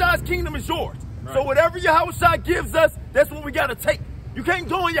Yahweh Shai's kingdom is yours. Right. So whatever Yahweh Shai gives us, that's what we got to take. You can't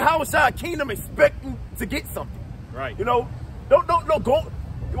go in Yahweh Shai's kingdom expecting to get something. Right. You know, don't go.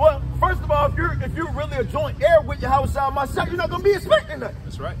 Well, first of all, if you're really a joint heir with Yahweh Shai Mashiach, you're not gonna be expecting that.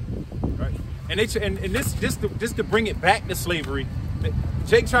 That's right. Right. And this just to bring it back to slavery,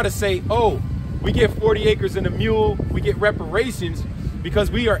 Jake tried to say, oh, we get 40 acres and a mule, we get reparations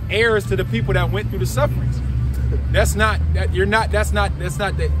because we are heirs to the people that went through the sufferings. That's not that. You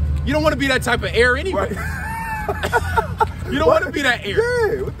don't want to be that type of heir anyway. Right. You don't want to be that heir.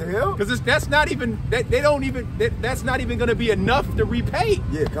 Yeah, what the hell? Because that's not even that's not even going to be enough to repay.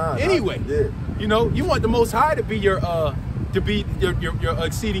 Yeah, anyway. Yeah. You know, you want the Most High to be your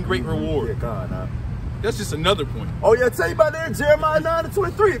exceeding great reward. Yeah, That's just another point. Oh yeah, tell you about that in Jeremiah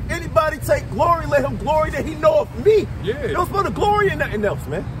 9:23. If anybody take glory, let him glory that he know of me. Yeah. You don't supposed to glory in nothing else,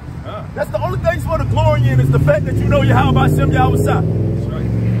 man. That's the only thing you're supposed to glory in, is the fact that you know Yahweh Hashem Yahweh Shai. That's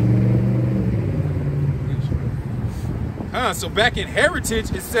right. So back in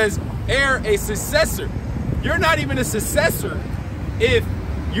heritage, it says heir, a successor. You're not even a successor if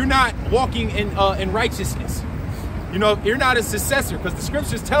you're not walking in righteousness. You know, you're not a successor, because the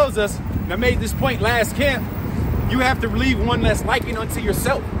scriptures tells us, and I made this point last camp, you have to leave one less liking unto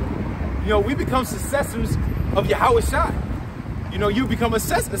yourself. You know, we become successors of Yahweh Shai. You know, you become a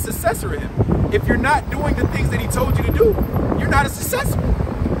successor of him. If you're not doing the things that he told you to do, you're not a successor.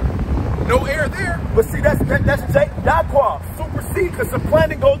 No heir there. But see, that's Yahweh, supersede, because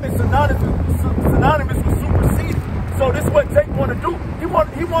supplanting goes in synonymous with superseding. So this is what Jake want to do. He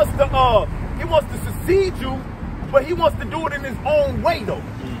wants to succeed you, but he wants to do it in his own way though.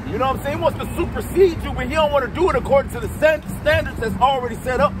 You know what I'm saying? He wants to supersede you, but he don't want to do it according to the standards that's already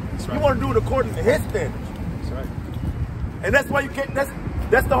set up. Right. He want to do it according to his standards. That's right. And that's why you can't.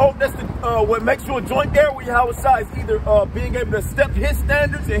 What makes you a joint heir with Yahweh Shai is either being able to step his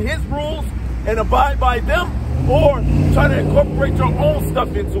standards and his rules and abide by them, or try to incorporate your own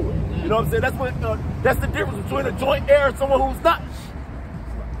stuff into it. You know what I'm saying? That's the difference between a joint heir and someone who's not.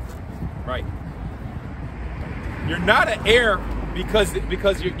 Right. You're not an heir because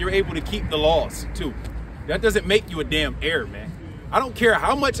you're able to keep the laws too. That doesn't make you a damn heir, man. I don't care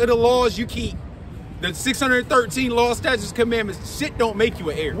how much of the laws you keep. The 613 laws, statutes, commandments, shit don't make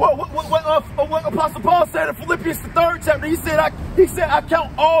you an heir. What Apostle Paul said in Philippians the 3rd chapter, he said, I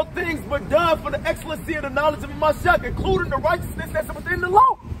count all things but done for the excellency of the knowledge of myself, including the righteousness that's within the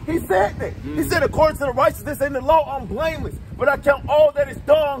law. He said that. He said, according to the righteousness in the law, I'm blameless. But I count all that is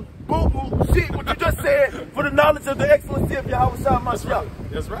done, boo-boo, shit, what you just said, for the knowledge of the excellency of Yahweh Shai myself.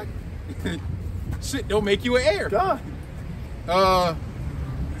 That's right. Shit don't make you an heir. God.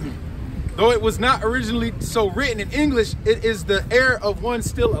 Though it was not originally so written in English, it is the heir of one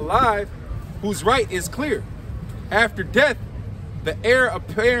still alive, whose right is clear. After death, the heir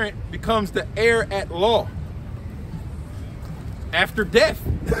apparent becomes the heir at law. After death.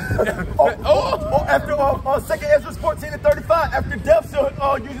 After 2 Ezra 14:35, after death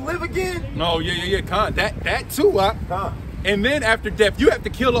shall you live again? No, yeah, Con. That too, and then after death, you have to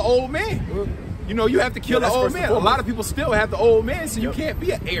kill an old man. You know, you have to kill an old man. A lot of people still have the old man, so you can't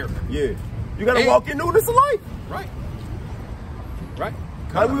be an heir. Yeah. You gotta walk in newness of life. Right. Right.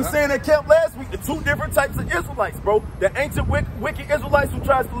 Like we were saying at camp last week, the two different types of Israelites, bro. The ancient wicked Israelites who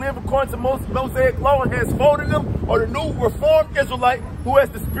tries to live according to Mosaic law and has fault in them, or the new reformed Israelite who has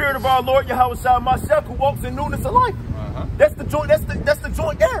the spirit of our Lord Yahweh Shai Mashiach, who walks in newness of life. That's the joint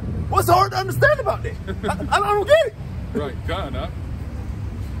heir. What's hard to understand about that? I don't get it. Right, God, huh?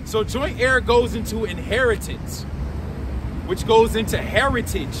 So joint heir goes into inheritance, which goes into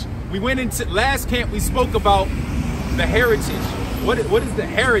heritage. We went into last camp, we spoke about the heritage. What is the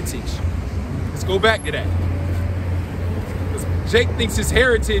heritage? Let's go back to that. Jake thinks his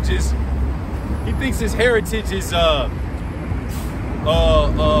heritage is,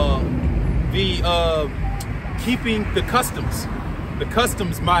 keeping the customs. The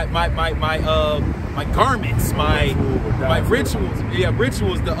customs, my garments, my rituals,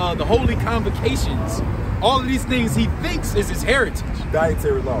 rituals, the holy convocations, all of these things he thinks is his heritage.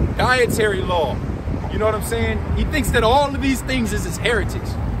 Dietary law. Dietary law. You know what I'm saying? He thinks that all of these things is his heritage.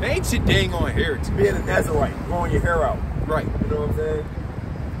 They ain't your dang on heritage. Being a Nazarite, growing your hair out. Right. You know what I'm saying?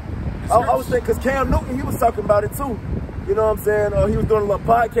 I was saying, because Cam Newton, he was talking about it too. You know what I'm saying? He was doing a little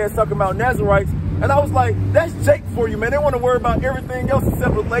podcast talking about Nazarites. And I was like, that's Jake for you, man. They want to worry about everything else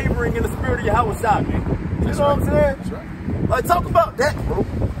except for laboring in the spirit of Yahweh Shai, man. You know what I'm saying? That's right. Like, talk about that, bro.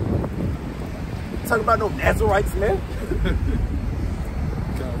 Talk about no Nazarites, man.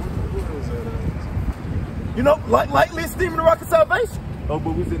 You know, lightly esteeming the rock of salvation. Oh,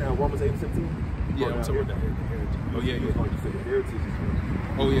 but we was in Romans 8:17? Yeah, I'm talking about that heritage. Oh, yeah. You said the heritage is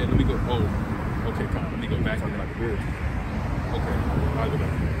oh, yeah, let me go. Oh, okay, Con, let me go back to that. Heritage. Okay, I'll go back.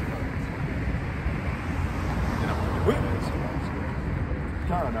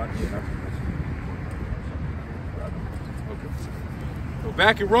 So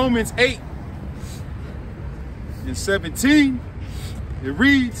back in Romans 8:17, it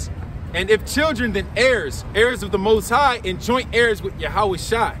reads, and if children, then heirs, heirs of the Most High, and joint heirs with Yahweh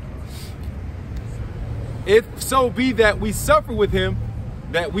Shai. If so be that we suffer with him,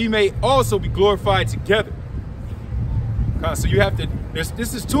 that we may also be glorified together. So you have to,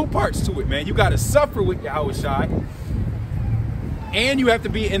 this is two parts to it, man. You got to suffer with Yahweh Shai, and you have to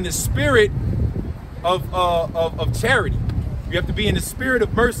be in the spirit of charity. You have to be in the spirit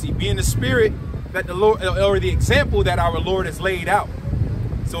of mercy, be in the spirit that the Lord, or the example that our Lord has laid out.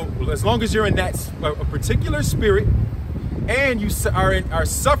 So as long as you're in that a particular spirit, and you are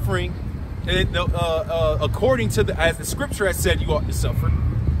suffering, according to as the scripture has said, you ought to suffer.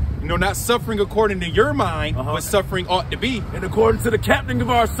 You know, not suffering according to your mind, but suffering ought to be. And according to the captain of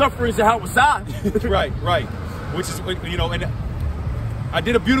our sufferings, Yahweh Shai. Right. Which is, you know, and I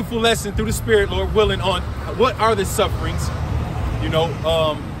did a beautiful lesson through the Spirit, Lord willing, on what are the sufferings, you know,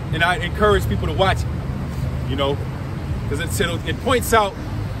 and I encourage people to watch it, you know, because it points out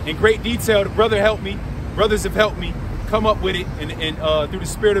in great detail. The brothers have helped me come up with it, and through the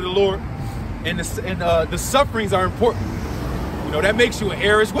Spirit of the Lord, and the sufferings are important. You know, that makes you an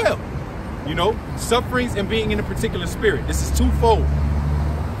heir as well. You know, sufferings and being in a particular spirit. This is twofold.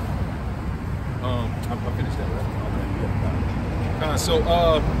 I finished that, right?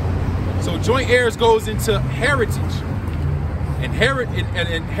 So joint heirs goes into heritage, and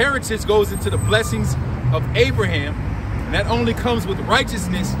heritage goes into the blessings of Abraham, and that only comes with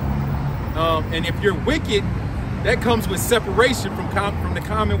righteousness. And if you're wicked, that comes with separation from the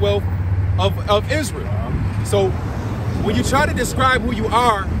commonwealth of Israel. So when you try to describe who you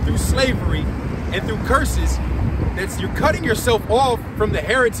are through slavery and through curses, you're cutting yourself off from the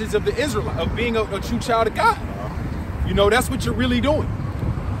heritage of the Israelite, of being a true child of God. You know, that's what you're really doing.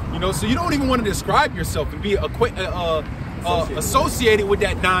 You know, so you don't even want to describe yourself and be associated with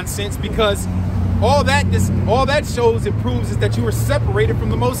that nonsense, because all that shows and proves is that you were separated from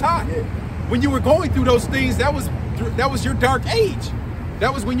the Most High. Yeah. When you were going through those things, that was your dark age.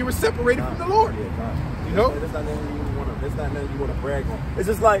 That was when you were separated from the Lord. Yeah, you know, that's not nothing you want to brag on. It's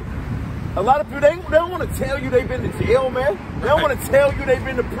just like a lot of people, they don't want to tell you they've been to jail, man. They don't want to tell you they've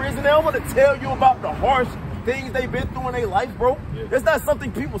been to prison. They don't want to tell you about the harsh things they've been through in their life, bro. Yeah. That's not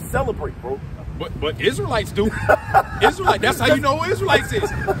something people celebrate, bro. But Israelites do. That's how you know who Israelites is.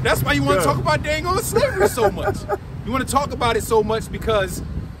 That's why you want to talk about dang on slavery so much. You want to talk about it so much because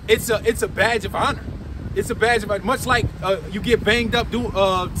it's a badge of honor. It's a badge of honor. Much like you get banged up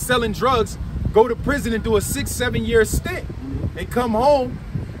selling drugs, go to prison and do a 6-7 year stint, and come home,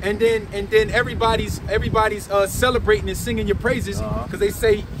 and then everybody's celebrating and singing your praises because they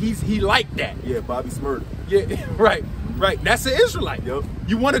say he liked that. Yeah, Bobby Smurda. Yeah, right. That's an Israelite. Yep.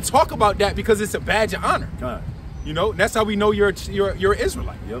 You want to talk about that because it's a badge of honor. You know, that's how we know you're an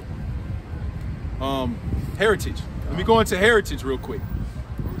Israelite. Yep. Heritage. Let me go into heritage real quick.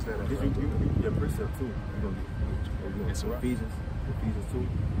 Where's that at? Yeah, precept 2. It's Ephesians 2.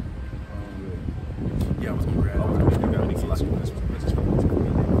 Yeah, I was gonna grab it.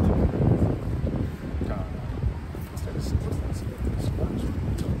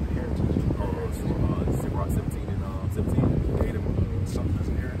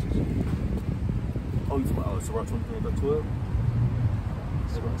 Sirach 12?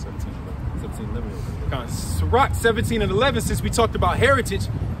 Sirach 17 and 11, since we talked about heritage,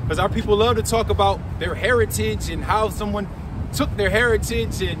 because our people love to talk about their heritage and how someone took their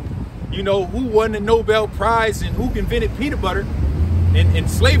heritage, and you know who won the Nobel Prize and who invented peanut butter and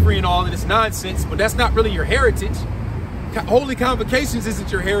slavery and all of this nonsense, but that's not really your heritage. Holy convocations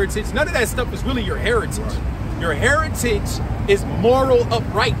isn't your heritage. None of that stuff is really your heritage. Your heritage is moral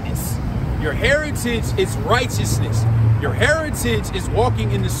uprightness. Your heritage is righteousness. Your heritage is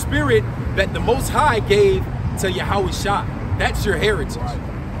walking in the spirit that the Most High gave to Yahweh Shah. That's your heritage.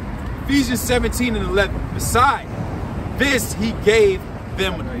 Ephesians 17 and 11. Beside this, he gave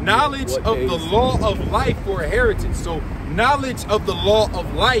them knowledge of the law of life for a heritage. So knowledge of the law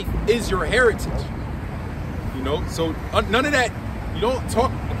of life is your heritage. You know, so none of that, you don't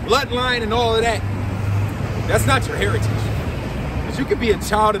talk bloodline and all of that. That's not your heritage. Because you could be a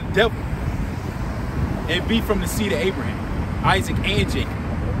child of the devil and be from the seed of Abraham, Isaac, and Jacob.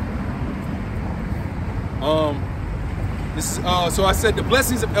 So I said the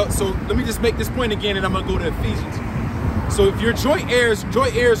blessings of, so let me just make this point again, and I'm gonna go to Ephesians. So if you're joint heirs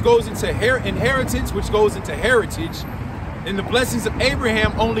goes into inheritance, which goes into heritage, and the blessings of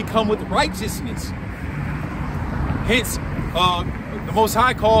Abraham only come with righteousness. Hence, the Most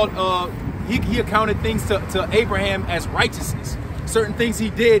High called, he accounted things to Abraham as righteousness. Certain things he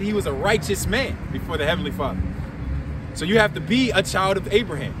did, he was a righteous man before the Heavenly Father. So you have to be a child of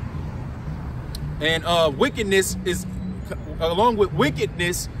Abraham. And wickedness is, along with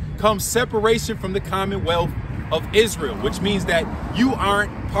wickedness comes separation from the commonwealth of Israel, which means that you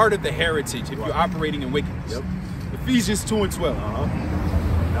aren't part of the heritage if you're operating in wickedness. Yep. Ephesians 2 and 12. Now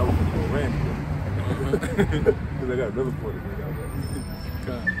we're going to go random. Because I got another point.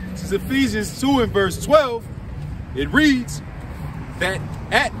 This is Ephesians 2 and verse 12. It reads that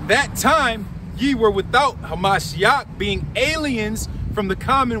at that time ye were without Hamashiach, being aliens from the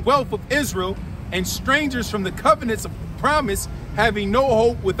commonwealth of Israel and strangers from the covenants of promise, having no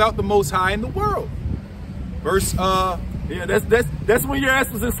hope without the Most High in the world. Verse yeah, that's when your ass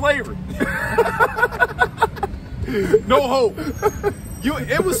was in slavery. No hope.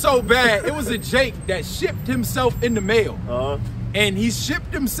 It was so bad. It was a Jake that shipped himself in the mail. And he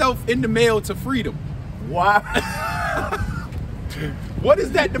shipped himself in the mail to freedom. Wow. What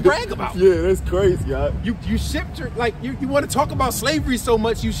is that to brag about? Yeah, that's crazy, y'all. You shipped your, like, you want to talk about slavery so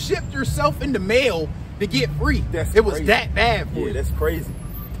much, you shipped yourself in the mail to get free. It was that bad for you. Yeah, that's crazy.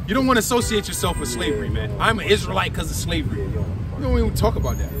 You don't want to associate yourself with slavery, man. I'm an Israelite because of slavery. You don't even talk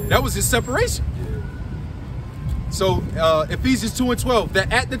about that. That was his separation. So Ephesians 2 and 12,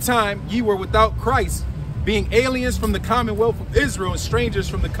 that at the time ye were without Christ, being aliens from the commonwealth of Israel and strangers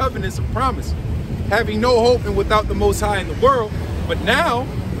from the covenants of promise, having no hope and without the Most High in the world. But now,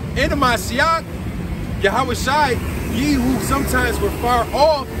 in the Mashiach, Yahweh Shai, ye who sometimes were far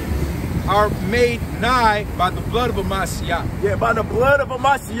off, are made nigh by the blood of a Mashiach. Yeah, by the blood of a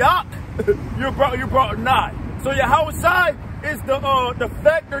Mashiach, you're brought nigh. So Yahweh Shai is the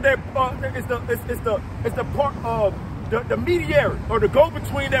factor that is the part of the mediator or the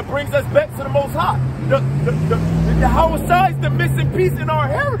go-between that brings us back to the Most High. The Yahweh Shai is the missing piece in our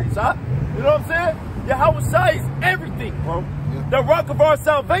heritage, huh? You know what I'm saying? Yahweh Shai is everything, bro. Yeah. The rock of our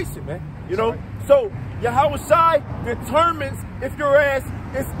salvation, man. You know? Right. So Yahweh Shai determines if your ass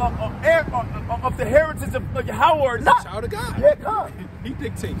is heir of the heritage of Yahweh or not. Child of God. Yeah, God. He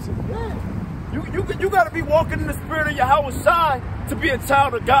dictates it. Yeah. You got to be walking in the spirit of Yahweh Shai to be a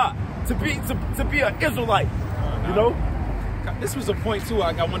child of God, to be an Israelite. You know. This was a point too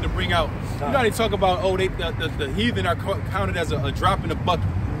I wanted to bring out. You know how they talk about the heathen are counted as a drop in the bucket.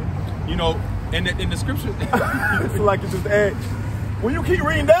 You know, in the scripture. It's like it's just add. When you keep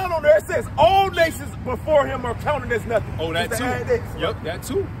reading down on there, it says all nations before him are counted as nothing. Oh, that too. Yep, that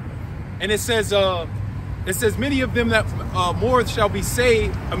too. And it says many of them that more shall be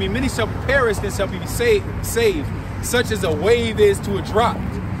saved. I mean, many shall perish than shall be saved, such as a wave is to a drop.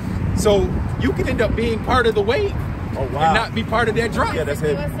 So you can end up being part of the wave. Oh, wow. And not be part of that drop. Yeah, that's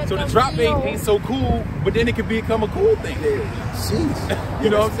it. So the drop ain't so cool, but then it can become a cool thing. Yeah. Jeez. You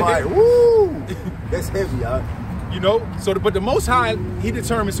know what I'm saying? Woo! That's heavy, y'all. You know, so but the Most High, he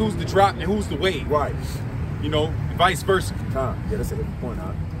determines who's the drop and who's the wave. Right. You know, vice versa. Yeah, that's a good point,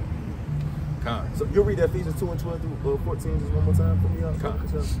 huh? So you'll read Ephesians 2 and 12 through 14 just one more time for me,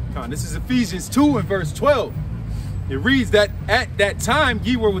 This is Ephesians 2 and verse 12. It reads that at that time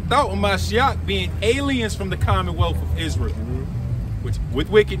ye were without a Mashiach, being aliens from the commonwealth of Israel, which with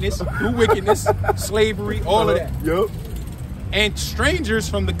wickedness, through wickedness, slavery, all of that. Yep. And strangers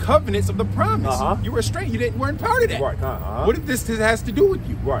from the covenants of the promise. You were a stranger. You weren't part of that. Right. What if this has to do with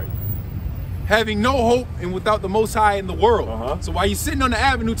you? Right. Having no hope and without the Most High in the world. So while you're sitting on the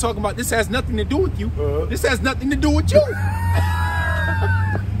avenue talking about this has nothing to do with you, this has nothing to do with you.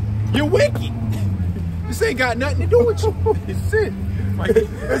 You're wicked. This ain't got nothing to do with you. It's shit.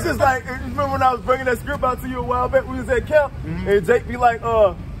 It's just like, remember when I was bringing that script out to you a while back, we was at camp, and Jake be like,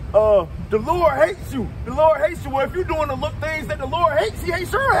 the Lord hates you. The Lord hates you. Well, if you're doing the things that the Lord hates, he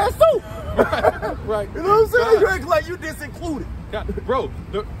hates your ass too. Right. You know what I'm saying? You act like you disincluded. Bro,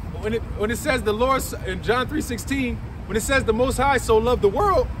 when it says the Lord, in John 3:16, when it says the Most High so loved the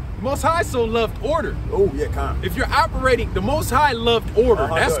world, the Most High so loved order. Oh, yeah, kind. If you're operating, the Most High loved order.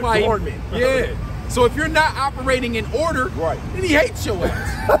 That's why yeah. So if you're not operating in order, then he hates your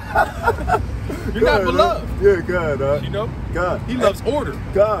ass. You're not beloved. Yeah, God. You know? God. He loves order.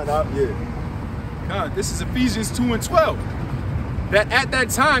 God, yeah. God, this is Ephesians 2 and 12. That at that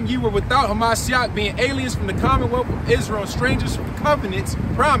time ye were without Hamashiach, being aliens from the commonwealth of Israel, strangers from the covenants,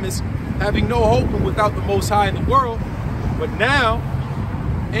 promise, having no hope and without the Most High in the world. But now,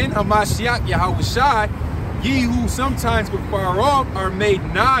 in Hamashiach Yahweh Shai, ye who sometimes were far off are made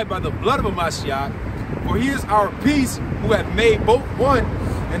nigh by the blood of Hamashiach, for he is our peace, who hath made both one,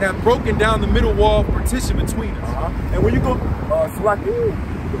 and have broken down the middle wall partition between us. And when you go,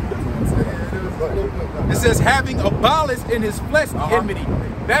 it says, having abolished in his flesh the enmity.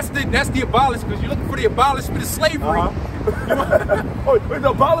 That's the abolish, because you're looking for the abolishment of slavery. The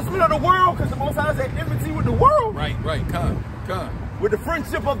abolishment of the world, because the Most High is at enmity with the world. Right, Con. With the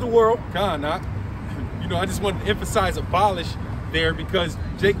friendship of the world. Con, you know, I just wanted to emphasize abolish there because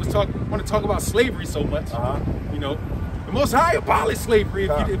Jake was want to talk about slavery so much. You know, the Most High abolished slavery.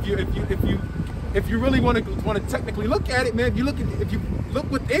 If you really want to technically look at it, man, if you look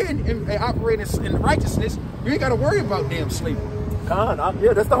within and operate in righteousness, you ain't got to worry about damn slavery.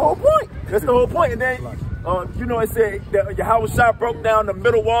 Yeah, that's the whole point. That's the whole point. And then, you know, it said that Yahweh Shai broke down the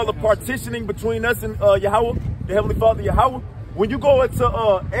middle wall of partitioning between us and Yahweh, the Heavenly Father Yahweh. When you go into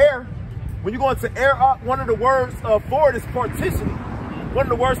air, one of the words for it is partitioning. One of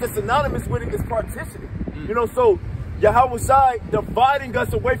the words that's synonymous with it is partitioning. You know, so Yahweh Shai dividing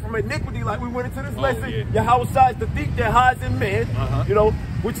us away from iniquity, like we went into this lesson. Yahweh Shai is the thief that hides in man, you know,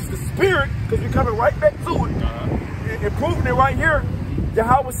 which is the spirit, because we're coming right back to it. And proving it right here.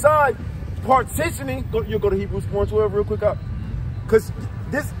 Yahweh Shai partitioning. You'll go to Hebrews 4:12 real quick out. Because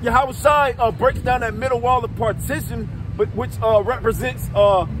this Yahweh Shai breaks down that middle wall of partition, but which represents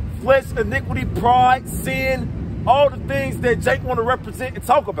flesh, iniquity, pride, sin, all the things that Jake want to represent and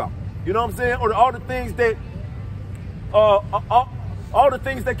talk about. You know what I'm saying? Or all the things that all the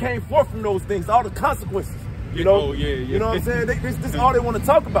things that came forth from those things, all the consequences. You know, you know what I'm saying? This is all they want to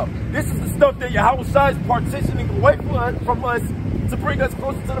talk about. This is the stuff that Yahweh Shai is partitioning away from us to bring us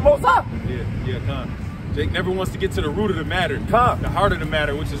closer to the Most High. Con. Jake never wants to get to the root of the matter, the heart of the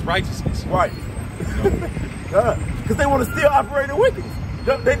matter, which is righteousness. Right. Because they want to still operate in wickedness.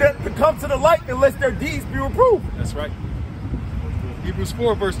 They don't come to the light unless their deeds be reproved. That's right. Hebrews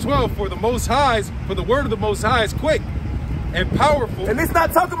 4 verse 12, for the word of the Most High is quick and powerful. And it's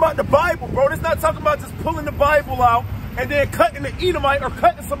not talking about the Bible, bro. It's not talking about just pulling the Bible out and then cutting the Edomite or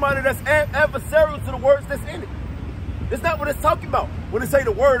cutting somebody that's adversarial to the words that's in it. That's not what it's talking about when it say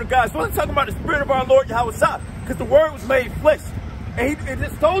the word of God. It's only talking about the Spirit of our Lord Yahweh Shah, because the word was made flesh. And it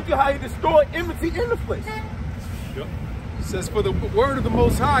just told you how he destroyed enmity in the flesh. Yep. It says, for the word of the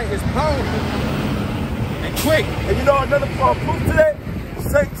Most High is powerful and quick. And you know another proof to that?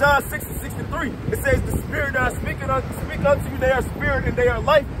 St. John 6:63. It says, the Spirit that I speak unto you, they are spirit and they are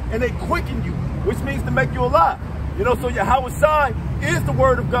life, and they quicken you, which means to make you alive. You know, so Yahweh Shai is the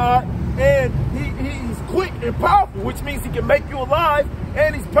word of God, and he's quick and powerful, which means he can make you alive,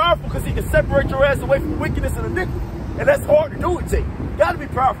 and he's powerful because he can separate your ass away from wickedness and iniquity. And that's hard to do it, Jake. You gotta be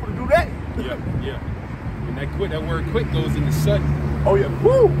powerful to do that. Yeah. And that word quick goes into sudden. Oh yeah,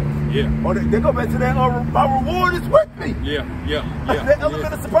 woo! Yeah. Oh, they go back to that, my reward is with me. Yeah. That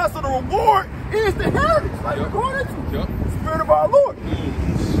element of surprise, so the reward is the heritage, like we're going into. The Spirit of our Lord.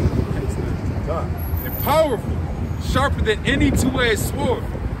 And powerful, sharper than any two-edged sword,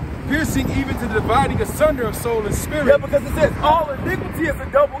 piercing even to the dividing asunder of soul and spirit. Yeah, because it says all iniquity is a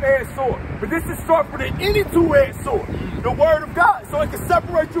double-edged sword. But this is sharper than any two-edged sword. The word of God. So it can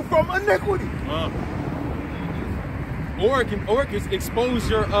separate you from iniquity. Or it can expose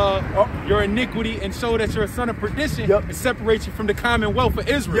your iniquity and show that you're a son of perdition and separate you from the commonwealth of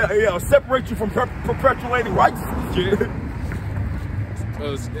Israel. Yeah, separate you from perpetuating righteousness.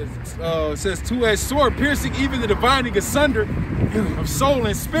 It says two-edged sword, piercing even the dividing asunder of soul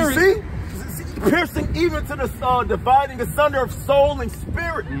and spirit. See? Piercing even to the dividing asunder of soul and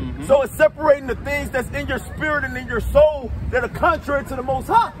spirit. So it's separating the things that's in your spirit and in your soul that are contrary to the Most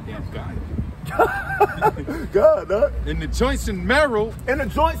High. Damn God. God, huh? In the joints and marrow. In the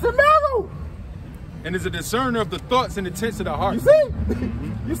joints and marrow. And is a discerner of the thoughts and intents of the heart. You see?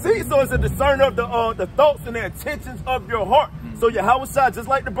 You see? So it's a discerner of the thoughts and the intentions of your heart. So Yahweh Shai, just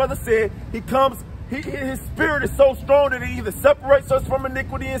like the brother said, he comes, his spirit is so strong that it either separates us from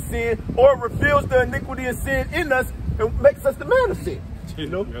iniquity and sin, or it reveals the iniquity and sin in us and makes us the man of sin. You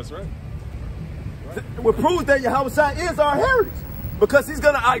know? That's right. What proves that Yahweh Shai is our heritage, because he's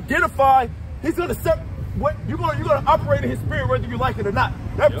going to identify, he's going to set what you're going to operate in his spirit whether you like it or not.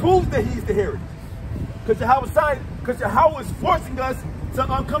 That proves that he's the heritage. Because Yahweh is forcing us to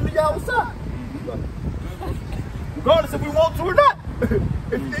come to Yahweh Shai. Regardless if we want to or not.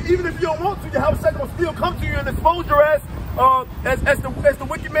 Even if you don't want to, Yahweh Shai will still come to you and expose your ass as the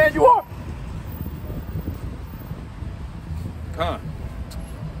wicked man you are.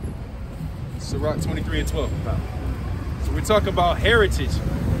 Sirach 23:12. So we're talking about heritage.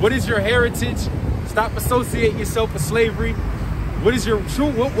 What is your heritage? Stop associating yourself with slavery. What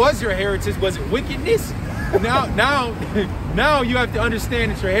was your heritage? Was it wickedness? Now you have to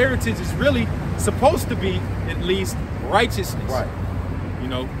understand that your heritage is really supposed to be at least righteousness. Right. You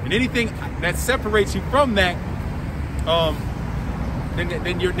know, and anything that separates you from that,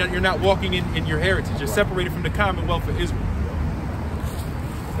 then you're not walking in your heritage. You're separated from the commonwealth of Israel.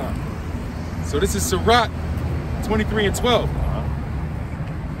 So this is Sirach 23:12.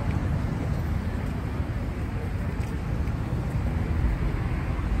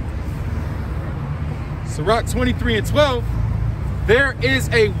 Sirach 23:12. There is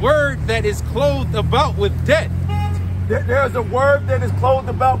a word that is clothed about with death. There's a word that is clothed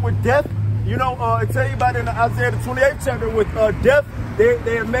about with death. You know, I tell you about it in Isaiah the 28th chapter with death.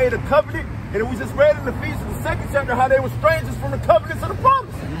 They have made a covenant, and we just read in Ephesians the 2nd chapter how they were strangers from the covenants of the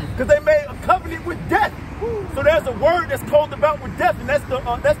promise, because they made a covenant with death. So there's a word that's clothed about with death, and that's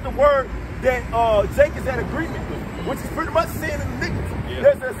the word that Jake is at agreement with, which is pretty much sin and iniquity.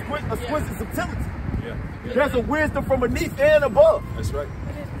 There's a exquisite subtlety. There's a wisdom from beneath and above. That's right.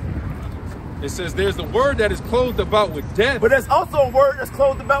 It says there's a word that is clothed about with death. But there's also a word that's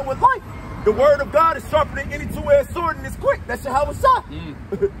clothed about with life. The word of God is sharper than any two-edged sword, and it's quick. That's Yahweh Shai.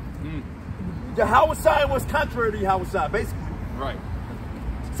 Yahweh Shai was contrary to Yahweh Shai, basically. Right.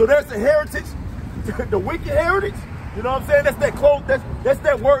 So there's the heritage, the wicked heritage. You know what I'm saying? That's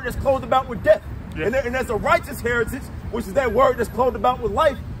that word that's clothed about with death. Yeah. And there's a righteous heritage, which is that word that's clothed about with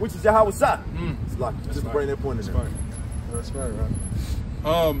life, which is Yahweh Shai. Just bring that point in there. That's right,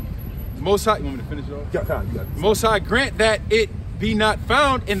 right. Most High, you want me to finish it off? Yeah, you got it. Most High grant that it be not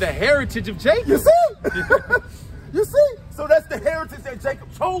found in the heritage of Jacob. You see? You see? So that's the heritage that Jacob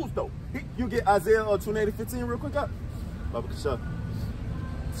chose, though. You get Isaiah 28:15 real quick, out.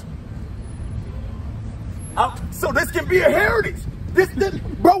 So this can be a heritage.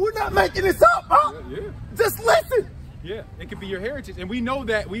 Bro, we're not making this up, huh? Yeah. Just listen. Yeah, it could be your heritage. And we know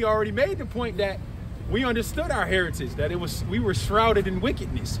that we already made the point that we understood our heritage, that we were shrouded in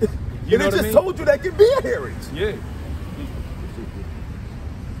wickedness. You know and what it just I mean? told you that could be a heritage. Yeah.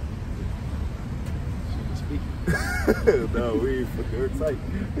 No, we ain't fucking her tight.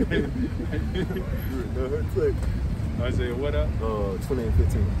 No, her tight. Isaiah, what up? 20 and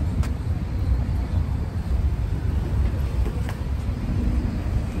 15.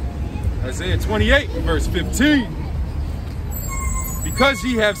 Isaiah 28, verse 15. Because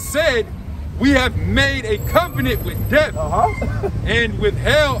ye have said, we have made a covenant with death, and with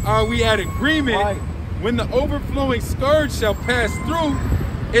hell are we at agreement. Right. When the overflowing scourge shall pass through,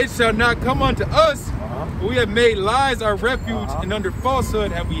 it shall not come unto us. We have made lies our refuge, and under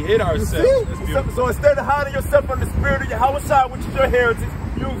falsehood have we hid ourselves. So instead of hiding yourself under the spirit of Yahweh, which is your heritage,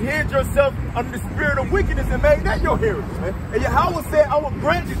 you've hid yourself under the spirit of wickedness and made that your heritage, man. And Yahweh said, I will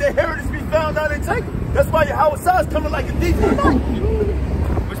grant you that heritage be found out in Jacob. That's why Yahweh is coming like a thief in the night.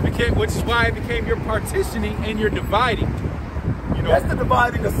 Which is why it became your partitioning and your dividing. You know, that's the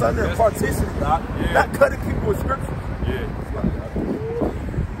dividing asunder and partitioning, Doc. Yeah. Not cutting people with scripture. Yeah.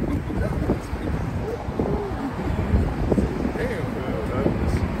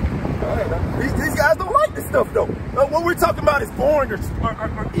 These guys don't like this stuff though. What we're talking about is boring or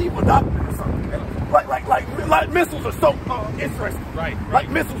evil doctrine or something. Man. Like missiles are so interesting. Right. Like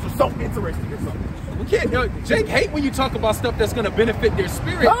missiles are so interesting or something. We can't. Jake hate when you talk about stuff that's going to benefit their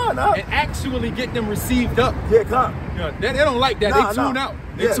spirit and actually get them received up. Yeah, come. They don't like that. They tune out.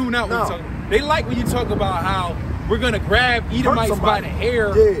 They tune out when you talk. They like when you talk about how we're going to grab Edomites by the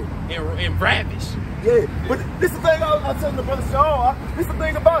hair and ravish. Yeah, but this is the thing I was telling the brother Sean. This is the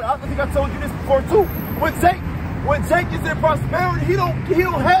thing about it. I think I told you this before too. When Jake is in prosperity, he don't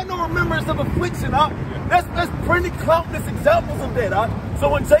have no remembrance of affliction. That's plenty countless examples of that. So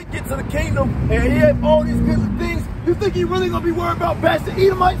when Jake gets to the kingdom and he have all these good things, you think he really gonna be worried about bashing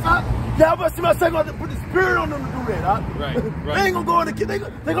Edomites? Yeah, but I'm saying gonna put the spirit on them to do that. Right. They ain't gonna go in they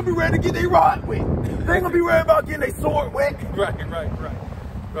gonna be ready to get their rod wet. They ain't gonna be worried about getting their sword wet. Right.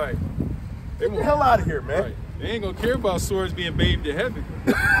 Get the hell out of here, man. Right. They ain't gonna care about swords being bathed in heaven.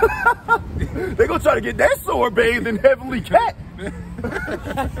 They gonna try to get that sword bathed in heavenly cat.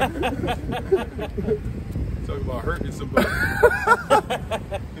 Talk about hurting somebody.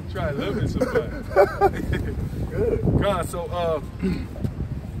 Try loving somebody. Good. God, so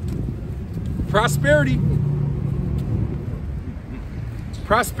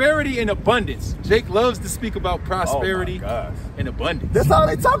prosperity and abundance. Jake loves to speak about prosperity and abundance. That's all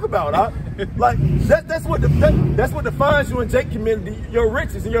they talk about, Like that's what defines you in Jake community, your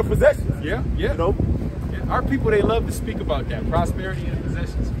riches and your possessions. Yeah. You know? Yeah. Our people, they love to speak about that, prosperity and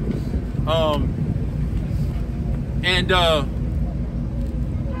possessions.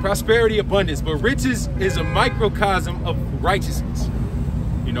 Prosperity, abundance, but riches is a microcosm of righteousness.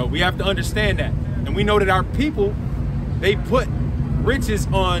 You know, we have to understand that. And we know that our people, they put riches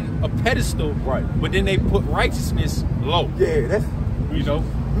on a pedestal, right? But then they put righteousness low. Yeah, that's, you know.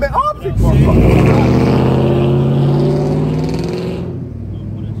 Man, all people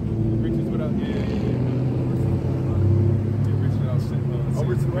riches without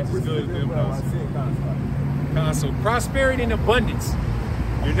So prosperity and abundance.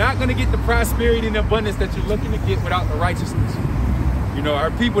 You're not going to get the prosperity and abundance that you're looking to get without the righteousness. You know,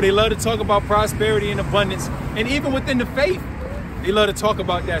 our people, they love to talk about prosperity and abundance. And even within the faith, they love to talk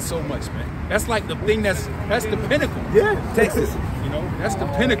about that so much, man. That's like the thing that's the pinnacle. Yeah, Texas. You know, that's the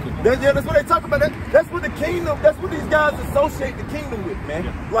pinnacle. That's what they talk about. That's what the kingdom, that's what these guys associate the kingdom with, man.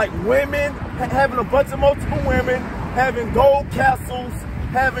 Yeah. Like women, having a bunch of multiple women, having gold castles,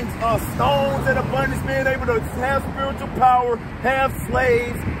 having stones in abundance, being able to have spiritual power, have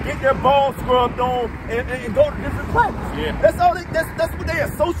slaves, get their balls scrubbed on, and go to different planets. Yeah. That's all. That's what they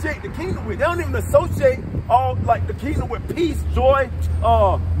associate the kingdom with. They don't even associate all like the kingdom with peace, joy,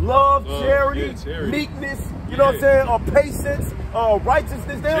 love, charity, meekness. You know what I'm saying? Or patience,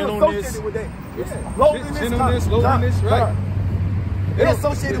 righteousness. They don't associate it with that. Yeah. Lowliness, right? They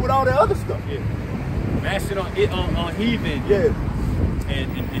associate it with all that other stuff. Yeah. Mashing on heathen. Yeah.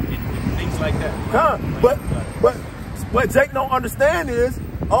 And things like that. But what Jake don't understand is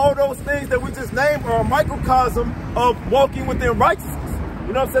all those things that we just named are a microcosm of walking within righteousness.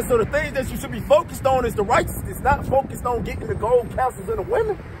 You know what I'm saying? So the things that you should be focused on is the righteousness, not focused on getting the gold castles and the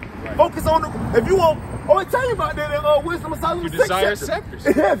women. Right. Focus on if you want, I tell you about that in Wisdom of Solomon 6 desire scepters.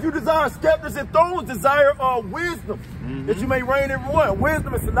 Yeah, if you desire scepters and thrones, desire wisdom, that you may reign everyone.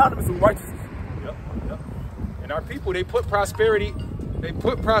 Wisdom is synonymous with righteousness. Yep. And our people, they put prosperity They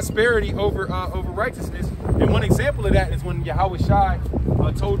put prosperity over righteousness. And one example of that is when Yahweh Shai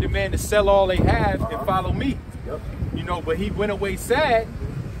told the man to sell all they have and follow me. Yep. You know, but he went away sad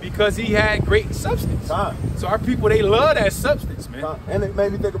because he had great substance. So our people, they love that substance, man. And it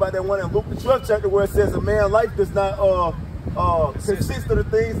made me think about that one in Luke the 12th chapter where it says a man's life does not consist of the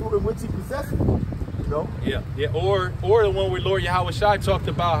things in which he possesses. You know? Yeah, yeah. Or the one where Lord Yahweh Shai talked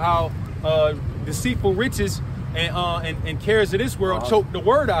about how deceitful riches and cares of this world choke the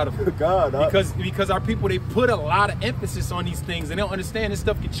word out of them. Because our people, they put a lot of emphasis on these things and they don't understand this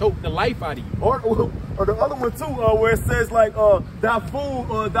stuff can choke the life out of you. Or the other one too, where it says like thy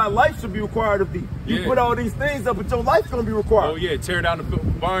food, thy life should be required of thee. You put all these things up, but your life's gonna be required. Oh yeah, tear down the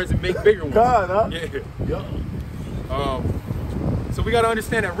barns and make bigger ones. Yeah. Yep. So we gotta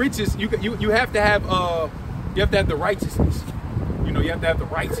understand that riches, you have to have the righteousness. You know, you have to have the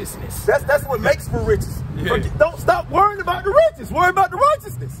righteousness. That's what makes for riches. Yeah. Don't stop worrying about the riches. Worry about the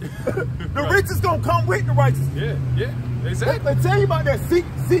righteousness. The riches gonna come with the righteousness. Yeah, exactly. They tell you about that. Seek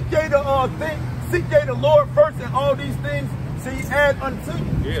ye the Lord first, and all these things shall He add unto you.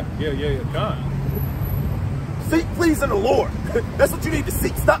 Yeah. God. Seek pleasing the Lord. That's what you need to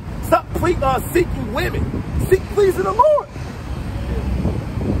seek. Stop seeking women. Seek pleasing the Lord.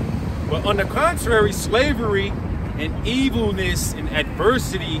 But on the contrary, slavery and evilness and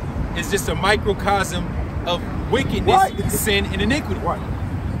adversity is just a microcosm of wickedness, sin, and iniquity. Right.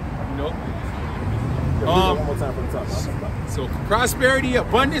 You know? One more time from the top. So prosperity,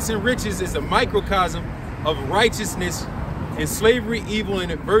 abundance, and riches is a microcosm of righteousness, and slavery, evil,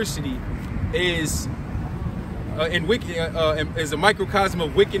 and adversity is is a microcosm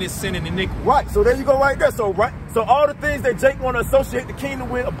of wickedness, sin, and iniquity. Right. So there you go, right there. So all the things that Jake want to associate the kingdom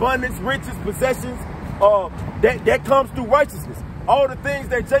with, abundance, riches, possessions, that comes through righteousness. All the things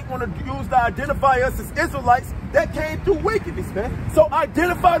that Jake want to use to identify us as Israelites, that came through wickedness, man. So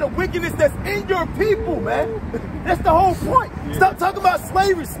identify the wickedness that's in your people, man. That's the whole point. Yeah. Stop talking about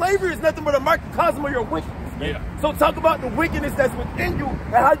slavery. Slavery is nothing but a microcosm of your wickedness, man. Yeah. So talk about the wickedness that's within you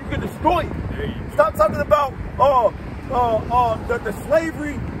and how you can destroy it. Stop talking about the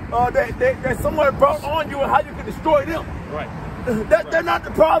slavery that someone brought on you and how you can destroy them. Right. They're not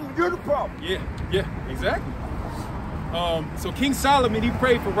the problem. You're the problem. Yeah, exactly. So King Solomon, he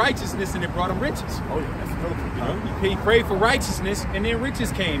prayed for righteousness and it brought him riches. Oh yeah, that's beautiful. You know, he prayed for righteousness and then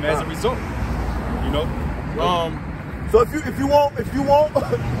riches came as a result. You know. So if you want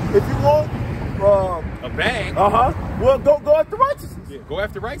a bag. Well, go after righteousness. Yeah, go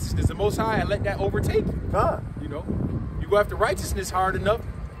after righteousness. The Most High, and let that overtake you. You know, you go after righteousness hard enough,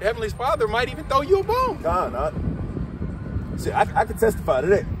 the Heavenly Father might even throw you a bone. See, I can testify to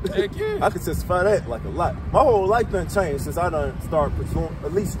that. Heck yeah. I can testify to that like a lot. My whole life done changed since I done started pursuing,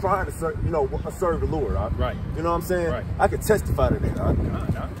 at least trying to serve, serve the Lord. Right. You know what I'm saying? Right. I can testify to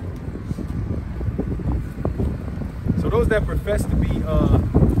that. So those that profess to be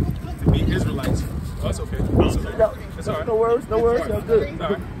Israelites, that's okay. That's all right. No worries. That's good. All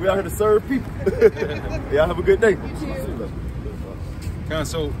right. We out here to serve people. Y'all have a good day.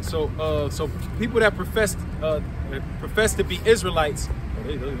 So people that profess to be Israelites,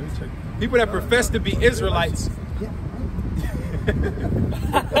 people that profess to be Israelites, I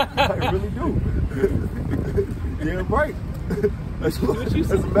really do. Yeah, right. As a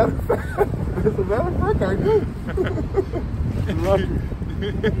matter of fact, I do.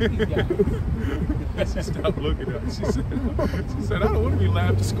 She stopped looking at us. She said, I don't want to be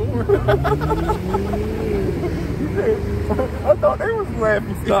laughed to score. I thought they was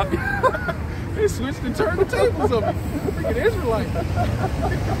laughing stock. They switched and turned the tables up. Freaking Israelite.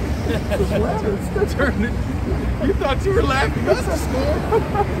 You thought you were laughing us to score.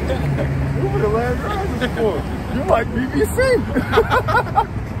 You would have laughed us to score. You like BBC.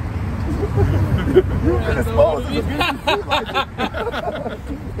 You've been exposed as a BBC like it.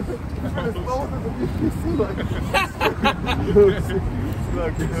 You've been exposed as a BBC like it.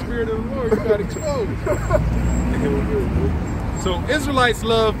 The Spirit of the Lord, you got exposed. So Israelites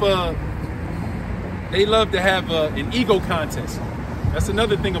love, they love to have an ego contest. That's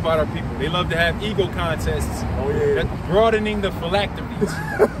another thing about our people. They love to have ego contests. Oh yeah. That's broadening the phylacteries.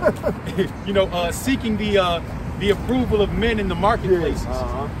 Seeking the approval of men in the marketplaces.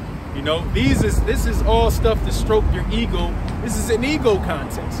 You know, this is all stuff to stroke your ego. This is an ego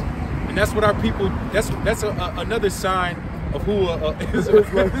contest, and that's what our people. That's another sign of who is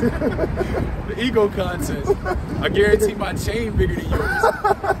the ego contest. I guarantee my chain bigger than yours.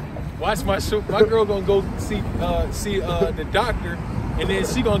 Watch my show. My girl gonna go see the doctor, and then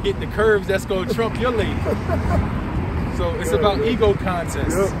she gonna get the curves that's gonna trump your lady. So it's about ego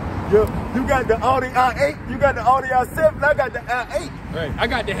contests. You got the Audi i8, you got the Audi i7, I got the i8. Right. I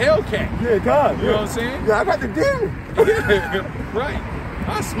got the Hellcat. Yeah, God. You know what I'm saying? Yeah, I got the demon. Right.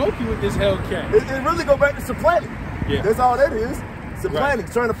 I'll smoke you with this Hellcat. It really go back to supplanting. Yeah. That's all that is. Supplanting,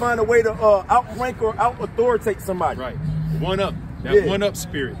 Right. trying to find a way to outrank or out-authoritate somebody. Right. One up. That one up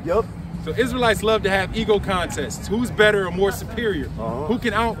spirit. Yep. So Israelites love to have ego contests. Who's better or more superior? Who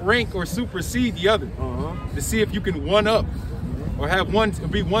can outrank or supersede the other? To see if you can one up or have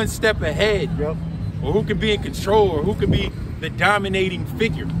be one step ahead. Yep. Or who can be in control, or who can be the dominating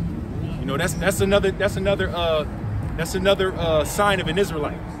figure. You know, that's another sign of an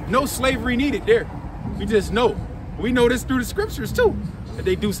Israelite. No slavery needed there. We just know. We know this through the scriptures too, that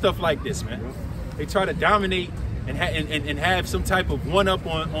they do stuff like this, man. They try to dominate and have some type of one up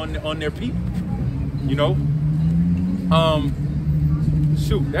on their people. You know?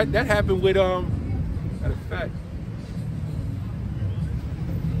 Shoot, that happened with matter of fact.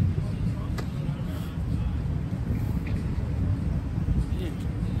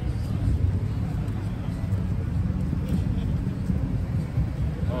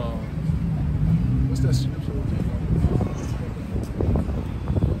 What's that scripture?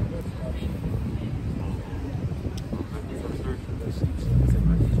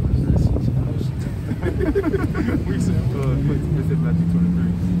 We said it's in Matthew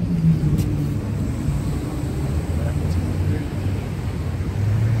 23.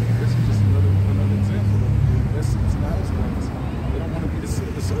 This is just another example of this. It's not Israelites. They don't want to be the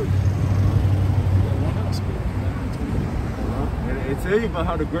servant. They want us, It tell you about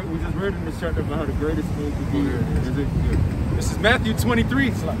how the great. We just read in this chapter about how the greatest thing to be. This is Matthew 23.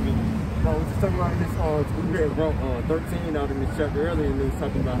 It's like, no, we're just talking about this. We read 13 out in this chapter earlier, and it was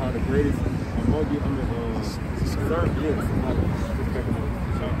talking about how the greatest among you,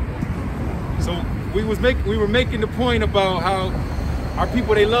 So we were making the point about how our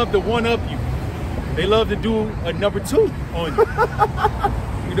people, they love to one up you. They love to do a number 2 on you.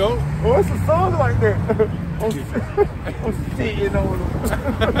 You know? Oh, it's a song like that. I'm sitting on them.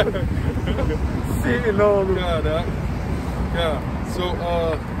 Sitting on them. Yeah.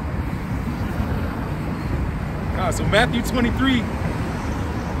 So Matthew 23.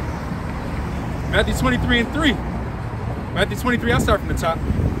 Matthew 23 and 3. Matthew 23, I'll start from the top.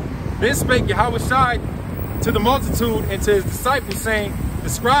 Then spake Yahweh to the multitude and to his disciples, saying, the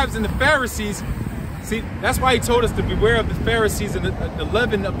scribes and the Pharisees, see, that's why he told us to beware of the Pharisees and the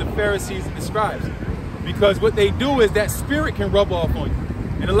leaven of the Pharisees and the scribes. Because what they do is that spirit can rub off on you.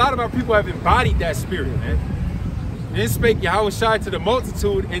 And a lot of our people have embodied that spirit, man. Then spake Yahweh to the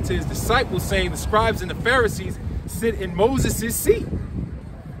multitude and to his disciples, saying, the scribes and the Pharisees sit in Moses' seat.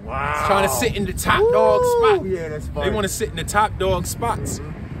 Wow. It's trying to sit in the top dog spot. Yeah, that's fine. They want to sit in the top dog spots.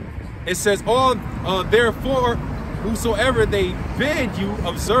 It says, all therefore, whosoever they bid you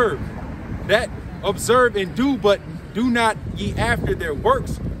observe, that observe and do, but do not ye after their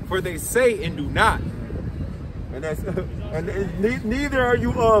works, for they say and do not. And that's and neither are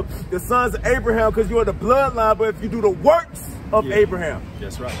you the sons of Abraham, because you are the bloodline, but if you do the works of Abraham.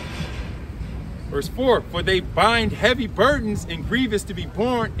 That's right. Verse 4, for they bind heavy burdens and grievous to be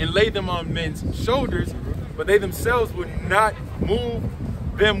borne and lay them on men's shoulders, but they themselves would not move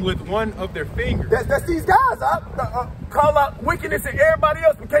them with one of their fingers. That's these guys. Call out wickedness in everybody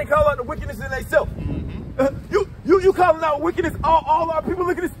else, but can't call out the wickedness in themselves. You calling out wickedness, all our people.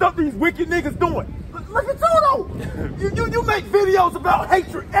 Look at the stuff these wicked niggas doing. Look at you though. You make videos about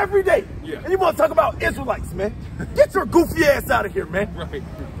hatred every day. And you want to talk about Israelites, man. Get your goofy ass out of here, man. Right.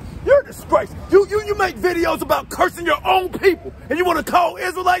 You're a disgrace. You make videos about cursing your own people, and you want to call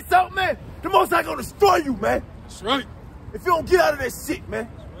Israelites out, man? The Most High gonna destroy you, man. That's right. If you don't get out of that shit, man.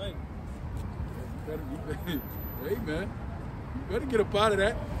 That's right. Hey, man. You better get up out of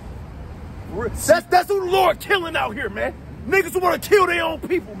that. That's who the Lord killing out here, man. Niggas who want to kill their own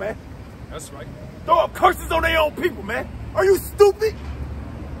people, man. That's right. Throw up curses on their own people, man. Are you stupid?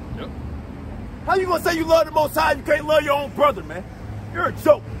 Yep. How you gonna say you love the Most High, you can't love your own brother, man? You're a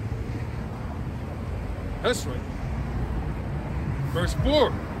joke. That's right. Verse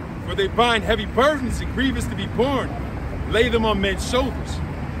 4, for they bind heavy burdens and grievous to be borne, lay them on men's shoulders,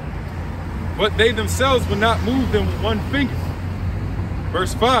 but they themselves will not move them with one finger.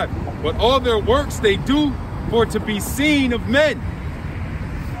 Verse 5, but all their works they do for to be seen of men.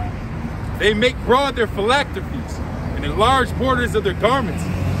 They make broad their phylacteries and enlarge borders of their garments.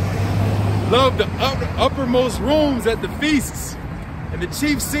 Love the uppermost rooms at the feasts and the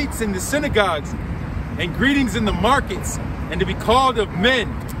chief seats in the synagogues and greetings in the markets, and to be called of men,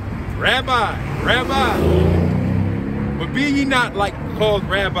 Rabbi, Rabbi. But be ye not like called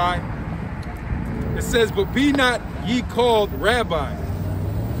Rabbi. It says, but be not ye called Rabbi,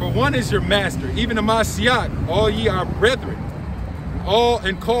 For one is your master, even a Mashiach, all ye are brethren. All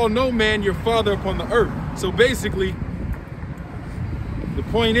and call no man your father upon the earth. So basically, the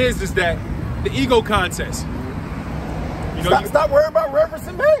point is that the ego contest. You know, Stop worrying about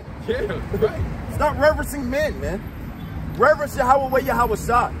reverencing men. Yeah, right. Stop reverencing men, man. Reverence Yahweh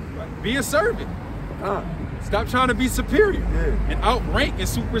Shai. Right. Be a servant. Stop trying to be superior and outrank and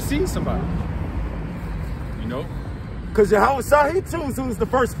supersede somebody. You know? Because Yahweh Shai, he chooses who's the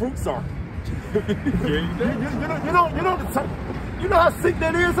first fruits are. You know how sick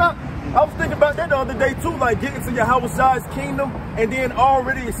that is, huh? I was thinking about that the other day too, like getting to Yahweh Shai's kingdom and then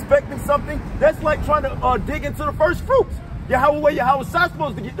already expecting something. That's like trying to dig into the first fruits. Yahweh Shai's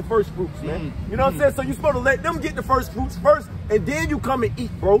supposed to get the first fruits, man. You know what I'm saying? So you're supposed to let them get the first fruits first, and then you come and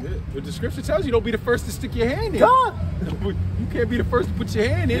eat, bro. Yeah. But the scripture tells you don't be the first to stick your hand in. God. You can't be the first to put your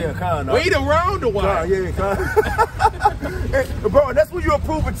hand in. Yeah, kind of. Wait around a while. Bro, and that's when you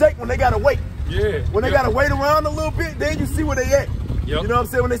approve and take when they gotta wait. Yeah. When they gotta wait around a little bit, then you see where they at. Yep. You know what I'm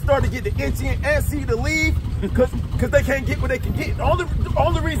saying? When they start to get the itchy and antsy to leave, because they can't get what they can get. The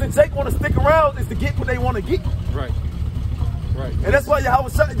only reason Jake want to stick around is to get what they want to get. Right. Right. And that's why Yahweh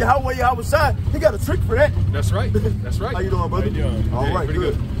Shai, he got a trick for that. That's right. That's right. How you doing, brother? How you doing? All right,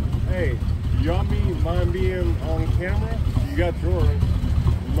 good. Hey, y'all mind being on camera? You got yours.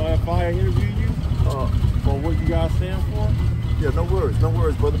 You mind if I interview you for what you guys stand for? Yeah, no worries,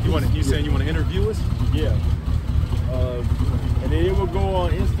 brother. You saying you want to interview us? Yeah. And then it will go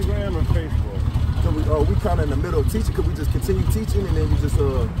on Instagram and Facebook. So we kind of in the middle of teaching. Could we just continue teaching and then you just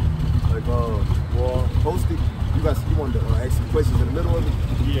post it? You wanted to ask some questions in the middle of it?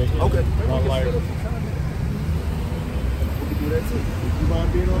 Yeah. Okay. Like, we can do that too. You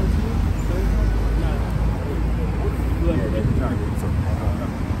mind being on too?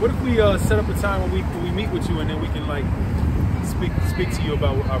 What if we set up a time when we meet with you and then we can like speak to you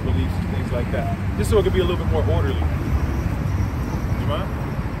about our beliefs and things like that, just so it could be a little bit more orderly. You mind?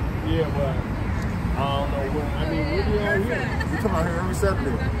 Yeah, but I don't know when. I mean, we'll be out here. We come out here every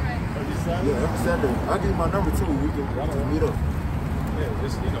Saturday. Every Saturday? Yeah, every Saturday. I'll give you my number too. We can meet up. Yeah,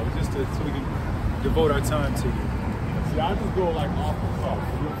 just so we can devote our time to you. See, I just go like off the cuff.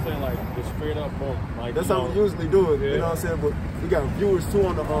 You know what I'm saying? Like just straight up, boom. Like that's how we usually do it. Yeah. You know what I'm saying? But we got viewers too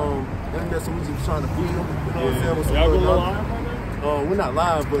on the internet, so we just trying to feed them. You know what I'm saying? What's y'all going go on? live right now? We're not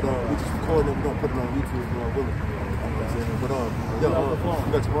live, but we just record them. We're gonna put it on YouTube. You know what I'm saying? But you got your phone?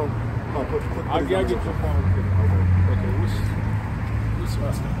 I'll get your phone. Okay, what's your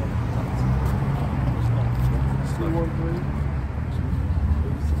last name? 213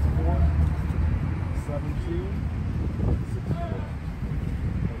 864 1764.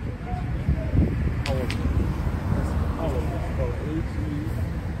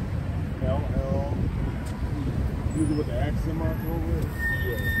 H-E-L-L. Usually with the accent mark over it?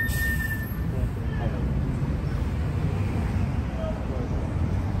 Yeah.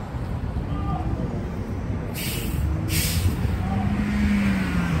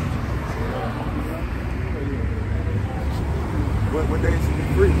 What days you be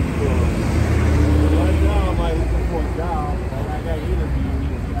free? Right now, I'm like looking for a job. Like I got interviews,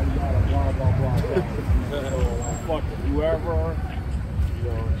 blah, blah, blah, blah. So, fuck it. Whoever,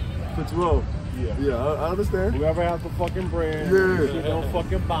 Put you on. Yeah, I understand. Whoever has the fucking brand, shit don't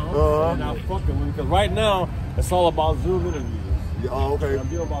fucking bounce. And I fucking with it. Because right now, it's all about Zoom interviews. Yeah, oh, okay. I'm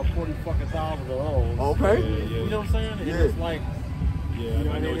doing about 40 fucking thousand of those. Okay. You know what I'm saying? Yeah. It's like,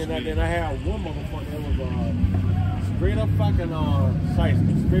 and then I had one motherfucker that was straight up fucking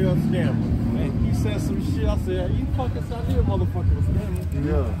shyster, straight up scammer. And he said some shit. I said, you fucking out here, motherfucker, was scamming.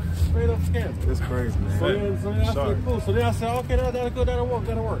 Yeah. Straight up scammer. That's crazy, man. So then I said, cool. So then I said, okay, that'll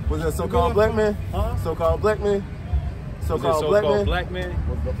work. Was that so-called black man? Huh? So-called black man? So-called black man?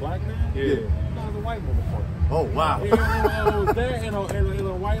 Was the black man? Yeah. No, it was a white motherfucker. Oh, wow. It was that and a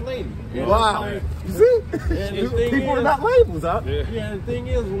white lady. And wow. Like, you see? And the thing people is, are not labels, huh? Yeah, the thing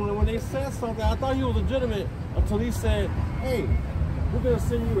is, when they said something, I thought he was legitimate until he said, hey, we're going to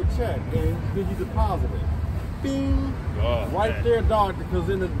send you a check and then you deposit it. Bing. Oh, right man. there, dog, because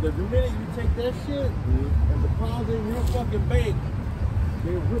in the minute you take that shit and deposit it in your fucking bank,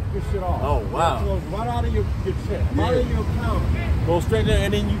 they rip your shit off. Oh, wow. It goes right out of your check, right out of your account, goes straight there,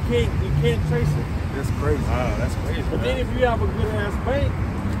 and then you can't trace it. That's crazy. Wow, that's crazy. But then if you have a good ass bank,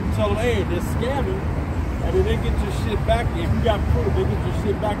 you tell them, hey, they're scamming, and then they get your shit back. If you got proof, they get your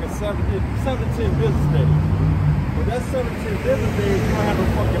shit back in 7 to 10 business days. But that's 7 to 10 business days, you don't have no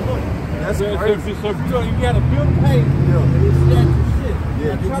fucking money. That's so crazy. So if you got a bill to pay, and they snatch your shit,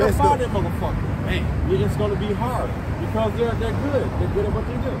 Yeah, and you try to messed find up. that motherfucker. Man. It's going to be hard because they're good. They're good at what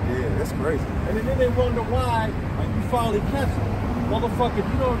they do. Yeah, that's crazy. And then they wonder why you finally catch them. motherfucker,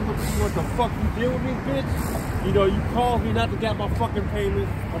 you know what the fuck you did with me, bitch? You know, you called me not to get my fucking payment.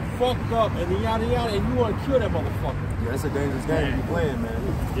 I'm fucked up, and yada yada, and you want to kill that motherfucker. Yeah, that's a dangerous game you playing, man.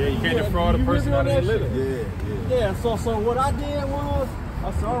 Yeah, you can't defraud a person out of their living. Yeah. So what I did was,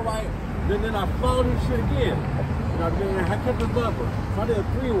 I said, all right. Then I found his shit again. And I kept his number. So I did a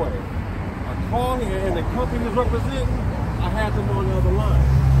three-way. I called him, and the company he was representing, I had them on the other line.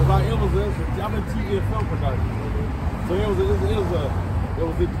 Because I'm in TV and film production. So it was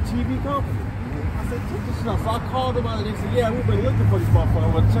a TV company. I said, check this shit out. So I called them out and they said, yeah, we've been looking for this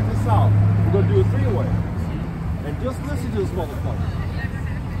motherfucker. Well, check this out. We're going to do a three-way. And just listen to this motherfucker.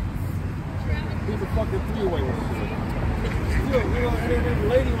 He's a fucking three-way and shit. Still, you know, and then the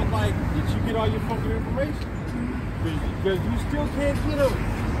lady was like, did you get all your fucking information? Because you still can't get them.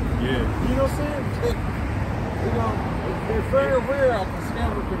 Yeah. You know what I'm saying? You know, it's very rare a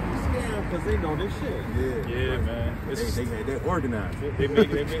scammer can be scammed because they know this shit. Yeah, man. They're organized. They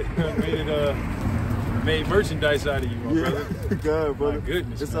made merchandise out of you, my brother. God, brother. My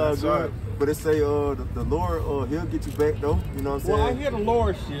goodness. It's man. all good. But they say the Lord, he'll get you back though. You know what I'm saying? Well, I hear the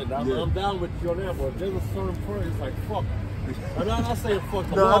Lord shit. I'm down with you on that, but there's a certain point. It's like fuck. I'm not saying fuck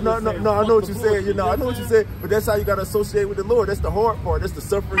the Lord. No, I know what you're saying. You know, I know what you're saying. But that's how you got to associate with the Lord. That's the hard part. That's the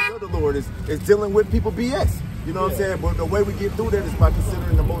suffering of the Lord. Is dealing with people BS. You know what I'm saying? But the way we get through that is by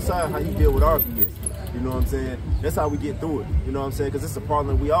considering the Most High, how He deal with our BS. You know what I'm saying? That's how we get through it. You know what I'm saying? Because it's a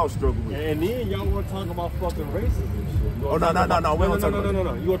problem we all struggle with. And then y'all want to talk about fucking racism and shit. No. We don't talk about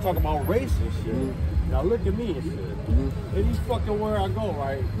No. You want to talk about race and shit. Now look at me and shit. And you fucking where I go,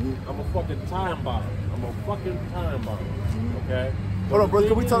 right? I'm a fucking time bomb. I'm a fucking time bomb. Okay? Hold on, brother.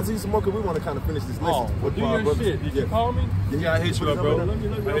 Can we talk to you some more? Because we want to kind of finish this lesson. Oh, well, do your shit. Did you call me? Yeah, I hit you up, bro. Let me,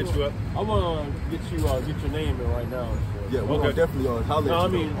 I hit you up. I want to get your name in right now. Yeah, we're gonna definitely holler at you. I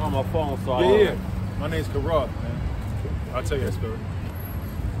mean, on my phone, so Yeah. My name's Karad, man. I'll tell you that story.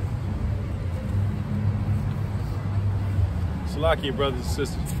 Salakia, brothers and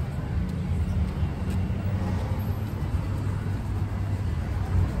sisters.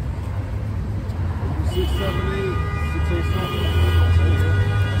 Six, 7, 8, 6, 8, 7.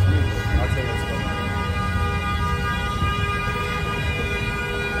 I'll tell you that story.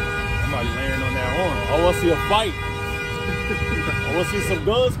 I'm about laying on that horn. I want to see a fight. I want to see some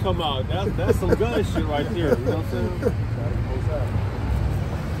guns come out. That's some gun shit right there. You know what I'm saying?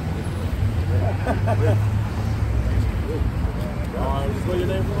 All right, just what your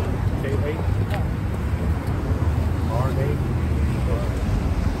name was? K8. R8.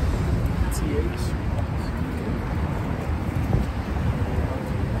 TH.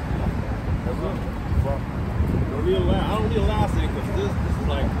 I don't need a last name because this is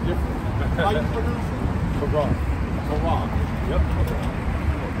like different. How you pronounce it? Karad. Karad. Yep.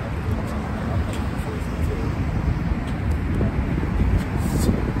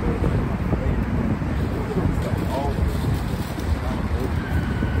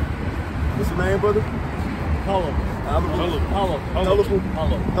 What's your name, brother? Colorful. Colorful. A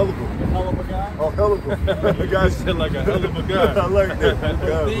hell of a guy? Oh, hell of a guy. You sound like a hell of a guy. I like that. But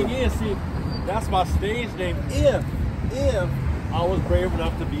the thing is, see, that's my stage name if I was brave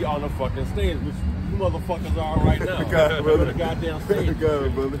enough to be on the fucking stage, which you motherfuckers are right now. God, brother. The goddamn stage.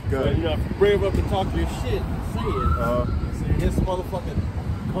 God, brother. God. But, you know, if you're brave enough to talk your shit, say it. See, this motherfucker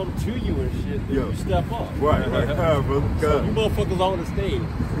come to you and shit, then you step up. Right. God, brother. God. So you motherfuckers on the stage.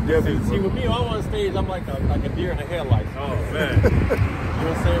 See, with me, when I'm on stage, I'm like a deer in the headlights. Oh, man. You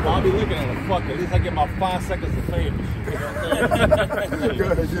know what I'm saying? But I'll be looking at it. Fuck, at least I get my 5 seconds of fame and shit. You know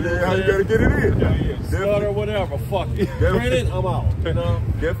what I'm saying? How you gotta get it in? Yeah. Stud or whatever. Fuck it. Granted, I'm out. You know?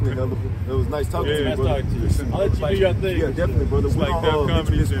 Definitely, hell of a. It was nice talking to you, Nice brother. talking to you. I'll let you do your thing. Yeah, definitely, brother. It's We're like gonna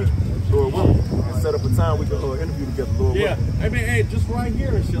comedy this week, Lord willing, and set up a time we can interview together, Lord Yeah. willing. I mean, hey, just right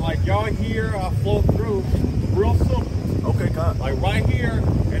here and shit. Like, y'all here, I flow through. Real simple. Okay, God. Like, right here,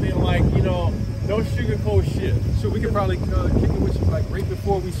 and then, like, you know, no sugarcoat shit. So we could probably kick it with you like right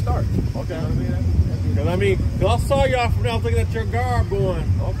before we start. Okay. Cause I saw y'all from there, I was looking at your garb going,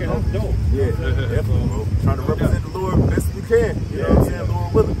 okay, that's dope. Yeah, definitely, bro. Trying to represent the Lord best we can. You know what I'm saying?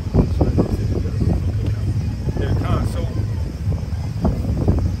 Lord willing. Yeah, Con. So,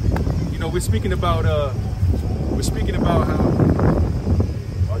 you know, we're speaking about how we're speaking about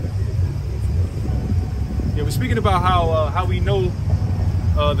how we know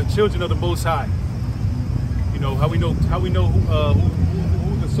the children of the Most High. You know, how we know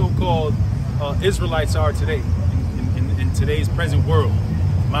who the so-called Israelites are today in today's present world,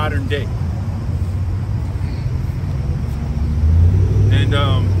 modern day. And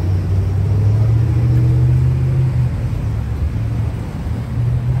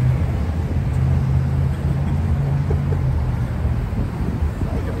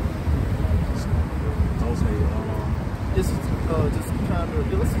this is just kind of,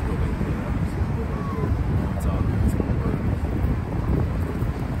 yeah, let's just go back there.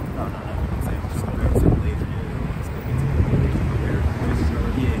 No, just go back to the later. Let's go back to the later.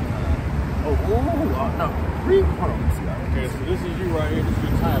 Yeah. Oh, no. Read. Hold on. Let's see that. Okay, so this is you right here. This is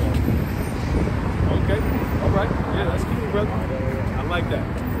your title. Okay. All right. Yeah, that's cool, brother. I like that.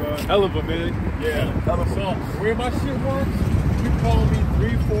 Hell of a man. Yeah. Hell of a So where my shit works, you call me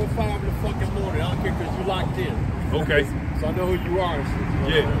 3, 4, 5 in the fucking morning. I don't care because you locked in. Okay. So I know who you are and shit.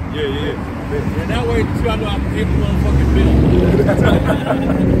 You know what I mean? Yeah. And that way, too, I know I can pay the motherfucking bill.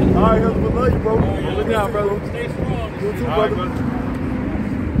 All right, hell of a love you, bro. Yeah, Look down, brother. Stay strong. You too, All right, brother.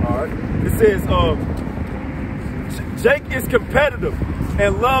 All right. It says, Jake is competitive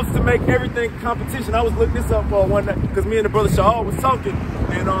and loves to make everything competition. I was looking this up one night because me and the brother Shahal was talking,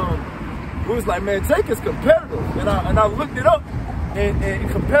 and we was like, man, Jake is competitive, and I looked it up, and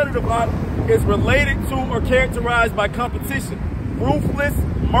competitive is related to or characterized by competition. Ruthless,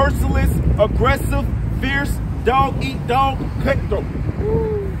 merciless, aggressive, fierce, dog eat dog, cutthroat.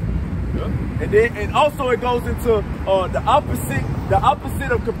 And also it goes into the opposite. The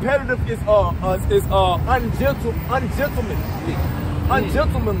opposite of competitive is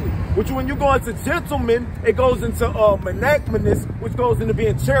ungentlemanly. Which when you go into gentleman, it goes into magnanimous, which goes into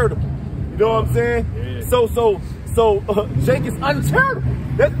being charitable. You know what I'm saying? Yeah. So Jake is uncharitable.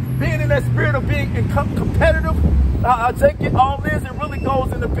 That's being in that spirit of being competitive. I take it all this. It really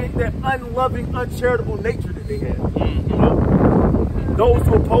goes into being that unloving, uncharitable nature that they have. You know? Those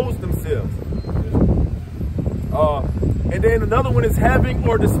who oppose themselves. And then another one is having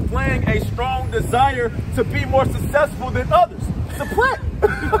or displaying a strong desire to be more successful than others. Supplant.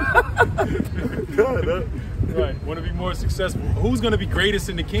 Right. Want to be more successful. Who's going to be greatest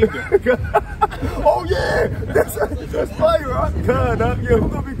in the kingdom? Oh, yeah. That's fire, right? God, yeah,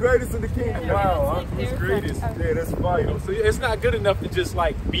 who's going to be greatest in the kingdom? Wow, who's greatest? Yeah, that's fire. You know, so it's not good enough to just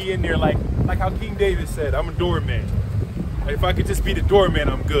like be in there like how King David said, I'm a doorman. Like, if I could just be the doorman,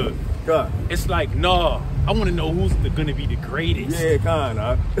 I'm good. God. It's like, no, I want to know who's going to be the greatest. Yeah, kind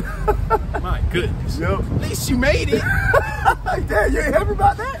of. My goodness. Yep. At least you made it. Damn, you ain't happy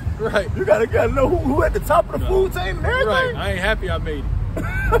about that? Right. You gotta know who at the top of the food chain and everything. Right. I ain't happy I made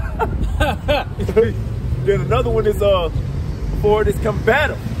it. Then another one is for this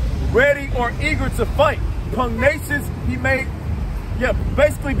combative, ready or eager to fight. Pugnacious,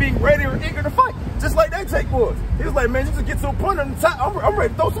 basically being ready or eager to fight. Just like that Jake was. He was like, man, you just get to a point on the top, I'm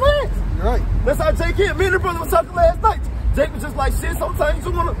ready to throw some hands. Right. That's how Jake is. Me and the brother was talking last night. Jake was just like, shit, sometimes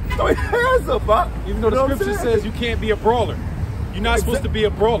you just want to throw your hands up, huh? Even though the scripture says you can't be a brawler. You're not supposed to be a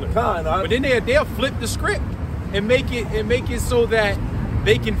brawler. But then they'll flip the script and make it so that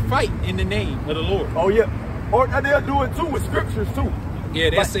they can fight in the name of the Lord. Oh yeah. Or they'll do it too with scriptures too. Yeah,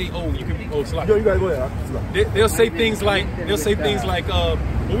 they'll say, oh, you can it's like yo, you gotta go ahead. They'll say things like well,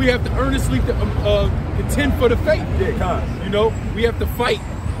 we have to earnestly contend for the faith. Yeah, kind. You know, we have to fight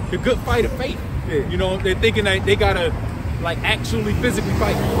the good fight of faith. Yeah. You know, they're thinking that they gotta like actually physically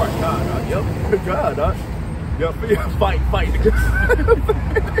fight. Right, God, yep. God, yep, fight.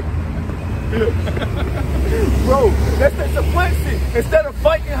 Bro, that's the plan shit. Instead of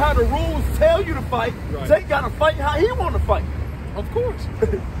fighting how the rules tell you to fight, right. Jake gotta fight how he wanna fight. Of course.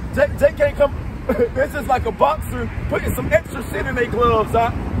 Jake can't come. This is like a boxer putting some extra shit in their gloves,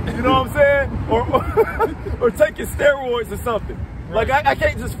 huh? You know what I'm saying? Or taking steroids or something. Right. Like I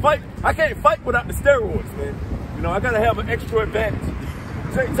can't just fight. I can't fight without the steroids, man. You know, I gotta have an extra advantage.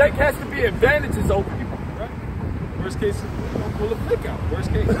 Jake has to be advantages over people. Right. Worst case, pull a flick out.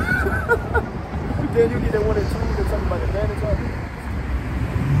 Worst case. Then you get that 1 and 2 and talking about advantage of it.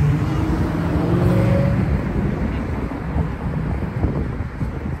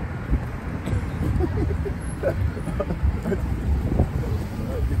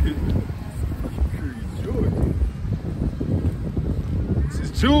 This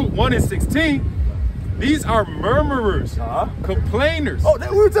is Jude 1:16. These are murmurers, complainers. Oh,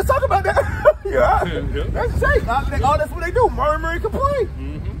 we were just talking about that. Yeah. That's Jake. That's what they do. Murmur and complain.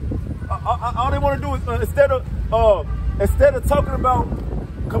 All they want to do is instead of talking about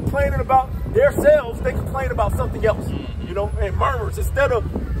complaining about themselves, they complain about something else. You know, and murmurs. Instead of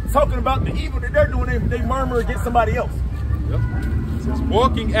talking about the evil that they're doing, they murmur against somebody else. Yep. It says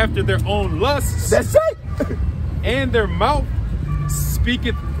walking after their own lusts. That's it. And their mouth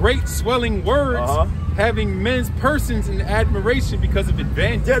speaketh great swelling words, having men's persons in admiration because of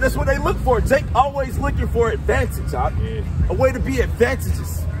advantage. Yeah, that's what they look for. Jake always looking for advantage, a way to be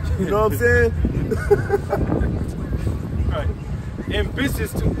advantageous. You know what I'm saying? Right.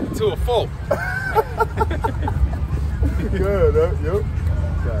 Ambitious to a fault. Good, yep.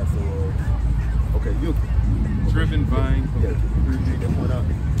 God, so, okay, you. driven vine. Yeah, that went out.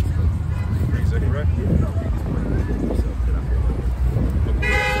 Is that correct?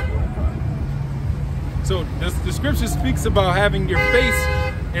 So the scripture speaks about having your face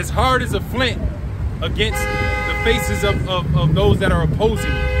as hard as a flint against the faces of those that are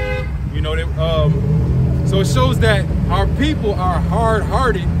opposing you. You know, so it shows that our people are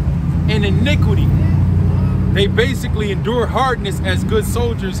hard-hearted in iniquity. They basically endure hardness as good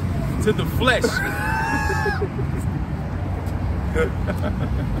soldiers to the flesh.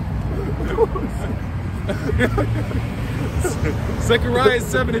 Zechariah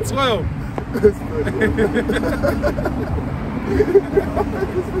 7:12.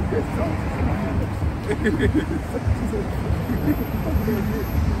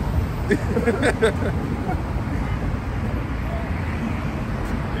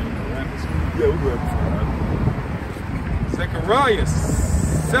 Zechariah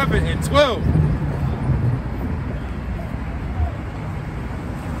 7:12.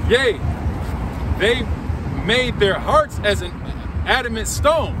 Yea, they made their hearts as an adamant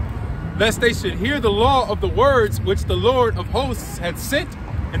stone, lest they should hear the law of the words which the Lord of hosts had sent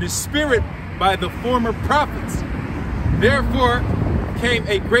in his spirit by the former prophets. Therefore came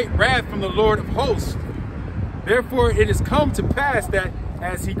a great wrath from the Lord of hosts. Therefore it has come to pass that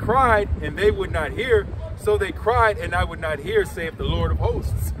as he cried and they would not hear, so they cried and I would not hear, saith the Lord of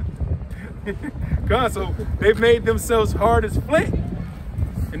hosts. God, so they've made themselves hard as flint.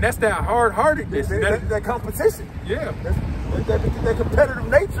 And that's that hard-heartedness. That competition. Yeah. That competitive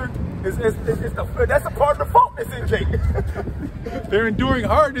nature that's a part of the fault that's in Jake. They're enduring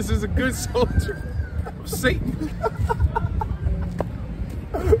hardness as a good soldier of Satan.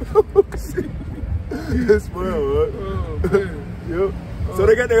 Yes, well, right? Oh, man. Yep. So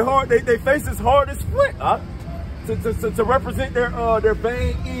they got their faces hard as flint, to represent their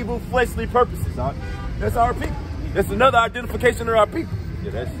vain, evil, fleshly purposes. That's our people. That's another identification of our people.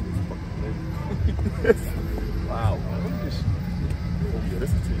 Yeah, that's wow. Oh, yeah,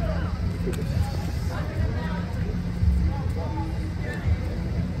 this is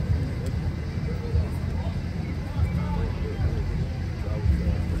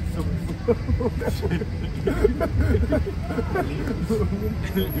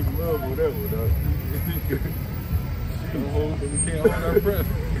We can't hold our breath.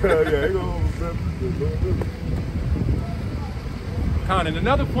 Con, and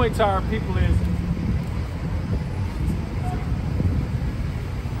another point to our people is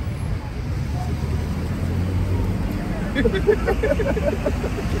they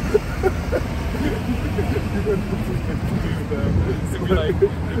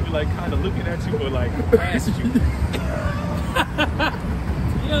be like kind of looking at you or like past you.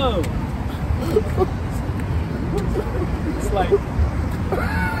 Yo. It's like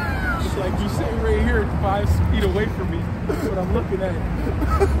you sitting right here 5 feet away from me. That's what I'm looking at.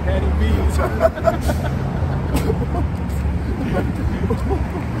 Hattie B's.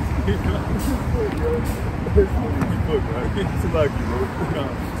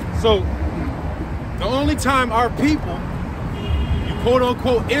 So the only time our people, you quote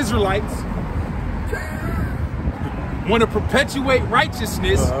unquote Israelites, want to perpetuate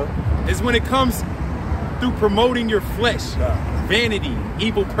righteousness is when it comes through promoting your flesh, vanity,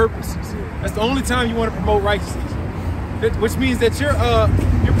 evil purposes. That's the only time you want to promote righteousness. Which means that you're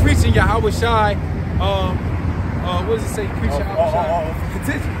preaching Yahweh Shai. What does it say? You preach Yahweh Shai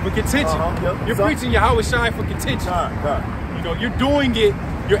for contention. Yep. You're preaching Yahweh Shai for contention. You know, you're doing it.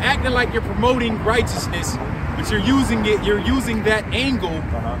 You're acting like you're promoting righteousness, but you're using it. You're using that angle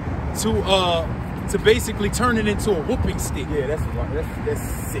to basically turn it into a whooping stick. Yeah, that's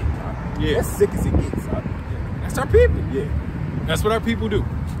sick. Yeah, that's sick as it gets. That's our people. Yeah, that's what our people do.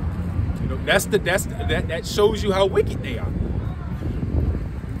 You know, that shows you how wicked they are.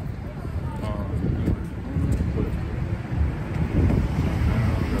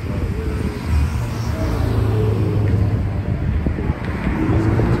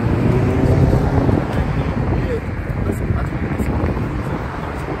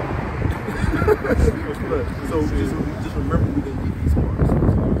 So just remember we didn't get these parts. We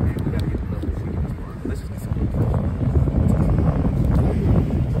gotta get the numbers. Let's just get some.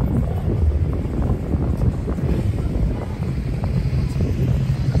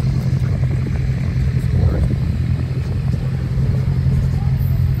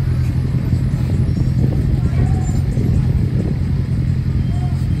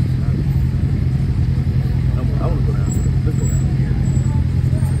 I want to go down to let's go down here.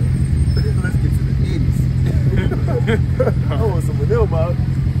 Let's get to the I want some of them out.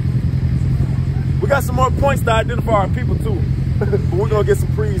 We got some more points to identify our people too. But we're gonna get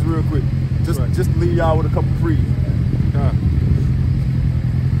some pre's real quick. Just to leave y'all with a couple pre's.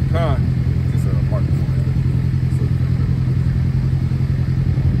 Just a mark.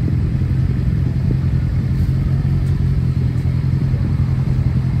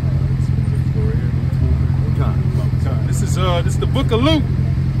 This is the book of Luke.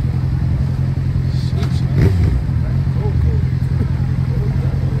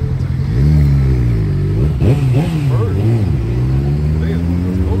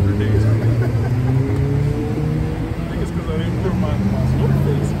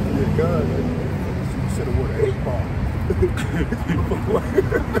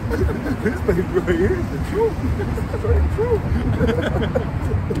 This thing right here is the truth. It's the truth.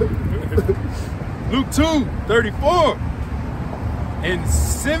 Luke 2:34. And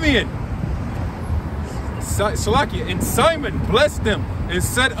Simeon, and Simon blessed them and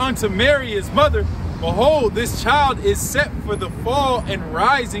said unto Mary his mother, Behold, this child is set for the fall and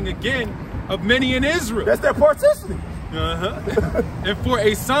rising again of many in Israel. That's that partition. And for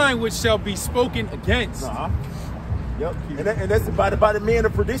a sign which shall be spoken against. Yep. And that's by the man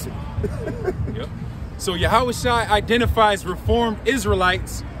of perdition. Yep. So Yahushua identifies reformed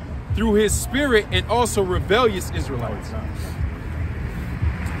Israelites through his spirit and also rebellious Israelites.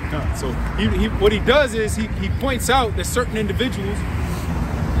 So what he does is he points out that certain individuals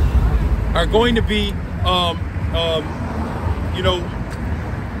are going to be, you know,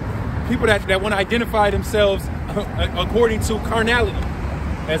 people that want to identify themselves according to carnality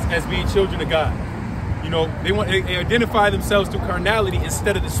as being children of God. You know, they identify themselves through carnality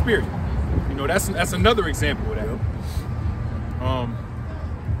instead of the spirit. You know, that's another example of that.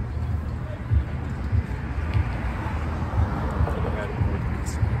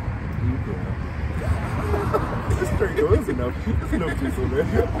 There's enough juice on there.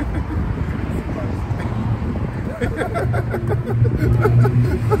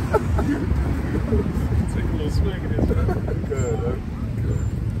 Take a little swing of this. Good.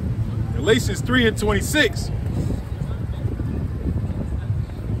 Galatians 3:26.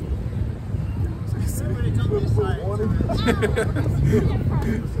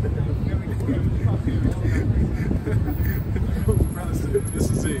 This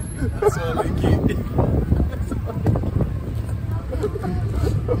is it. That's all they get.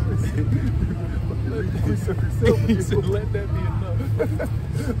 He said, let that be enough.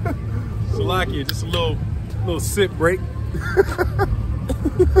 Salakia, just a little sip break.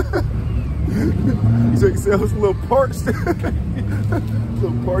 So you said I was a little parched. A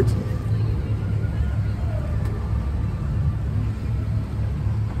little parched.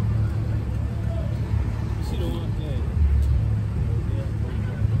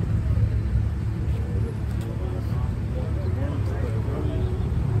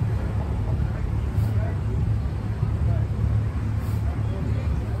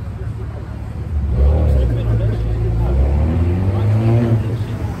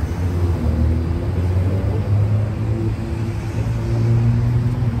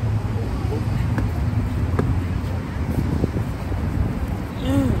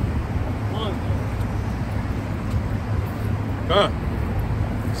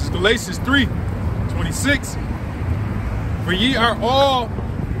 This is Galatians 3:26. For ye are all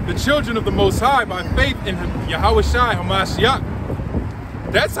the children of the Most High by faith in Yahushua HaMashiach.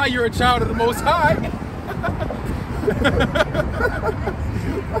 That's how you're a child of the Most High.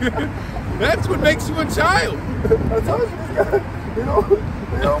 That's what makes you a child. I told you this guy, you know.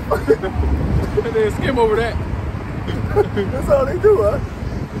 And then skim over that. That's all they do, huh?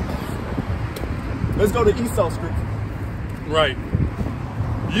 Let's go to Esau scripture. Right.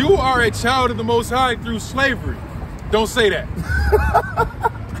 You are a child of the Most High through slavery. Don't say that.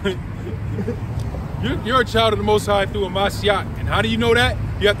 You're a child of the Most High through a Mashiach. And how do you know that?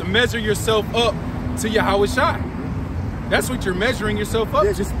 You have to measure yourself up to Yahushua. That's what you're measuring yourself up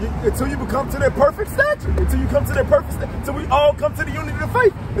to. Until you become to that perfect stature. Until you come to that perfect stature. Until we all come to the unity of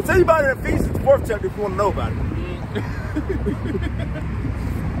faith. And tell you about it in Ephesians 4th chapter if you want to know about it.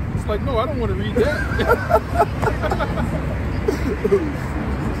 It's like, no, I don't want to read that.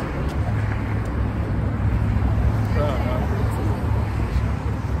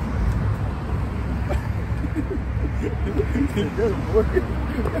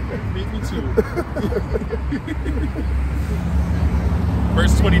 Me too.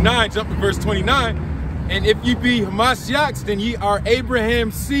 Verse 29, jump to verse 29. And if ye be Hamashiachs, then ye are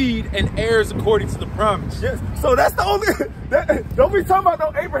Abraham's seed and heirs according to the promise. Yes. So that's the only. Don't be talking about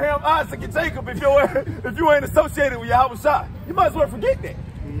no Abraham, Isaac, and Jacob if you ain't associated with Yahushua. You might as well forget that.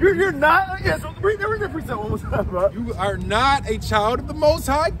 You're not. Yes. Read that precept one more time, bro. You are not a child of the Most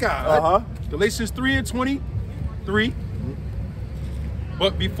High God. Galatians 3:23.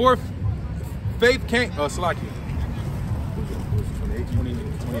 But before faith came, Salakia. 28,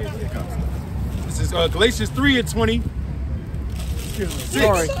 yeah, this is Galatians 3 and 20.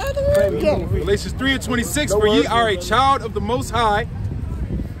 Sorry. Galatians 3 and 26. For ye are a child of the Most High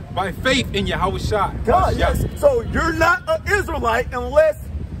by faith in Yahushua. God, yes. So you're not an Israelite unless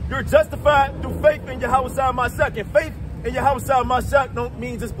you're justified through faith in Yahushua Mashiach. And faith in Yahushua Mashiach don't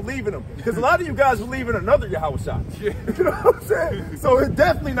mean just believe in him. Because a lot of you guys believe in another Yahushua. Yeah. You know what I'm saying? So it's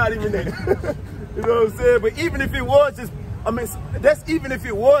definitely not even there. You know what I'm saying? But even if it was just, I mean, that's even if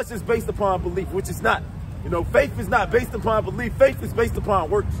it was just based upon belief, which it's not. You know, faith is not based upon belief. Faith is based upon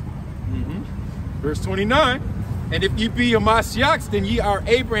works. Verse 29. And if ye be a Mashiachs, then ye are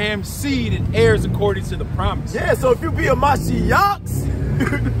Abraham's seed and heirs according to the promise. Yeah, so if you be a Mashiachs,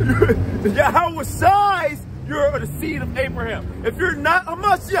 Yahushai's, you're the seed of Abraham. If you're not a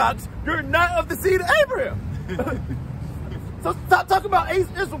Mashiachs, you're not of the seed of Abraham. So stop talking about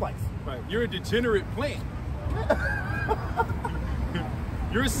Israelites. Right. You're a degenerate plant.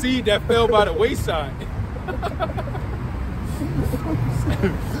 You're a seed that fell by the wayside.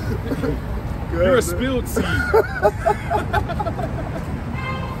 You're a spilled seed.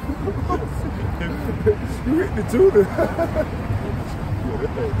 You hit the tuna.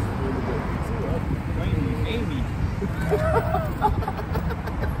 Amy.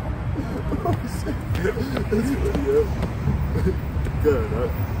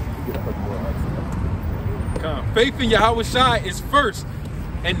 Faith in Yahushua is first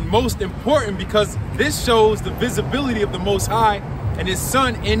and most important because this shows the visibility of the Most High and his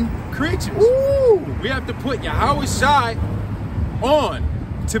Son in creatures. Woo! We have to put Yahushua on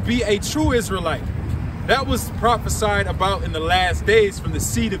to be a true Israelite. That was prophesied about in the last days from the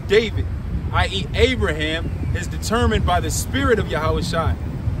seed of David, i.e. Abraham, is determined by the spirit of Yahushua,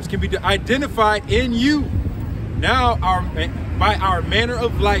 which can be identified in you now by our manner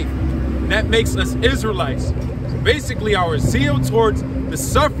of life. And that makes us Israelites. Basically, our zeal towards the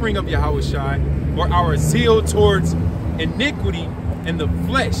suffering of Yahushua, or our zeal towards iniquity in the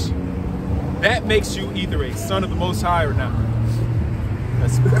flesh, that makes you either a son of the Most High or not.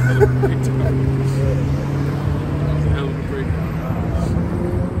 That's a hell of a breakdown. That's a hell of a breakdown.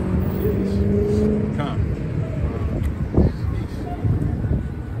 Come.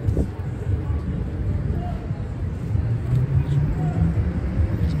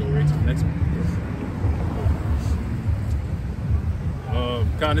 Let's go right to the next one.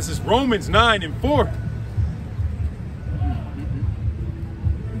 God, this is Romans 9 and 4.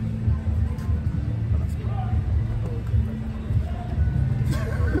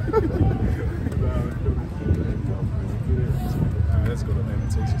 Let's go to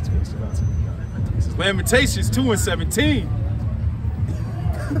Lamentations 2 and 17. This is Lamentations 2 and 17.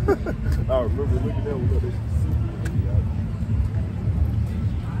 I remember looking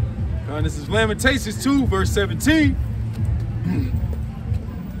at And this is Lamentations 2, verse 17.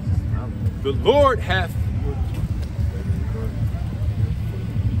 The Lord hath.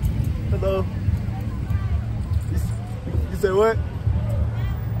 Hello. You said what?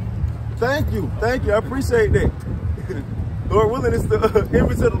 Thank you. Thank you. I appreciate that. Lord willing, it's the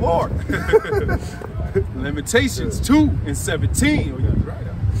image of the Lord. Lamentations 2 and 17.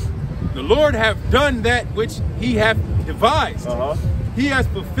 The Lord hath done that which he hath devised. He has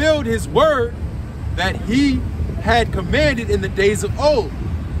fulfilled his word that he had commanded in the days of old.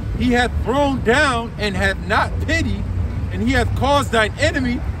 He hath thrown down and hath not pitied, and he hath caused thine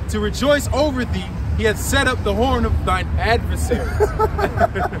enemy to rejoice over thee. He hath set up the horn of thine adversaries.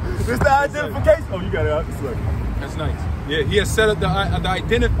 This the identification. Oh, you got it out. That's nice. Yeah, he has set up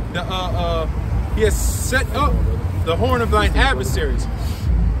he has set up the horn of thine adversaries.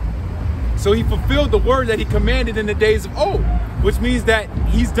 So he fulfilled the word that he commanded in the days of old, which means that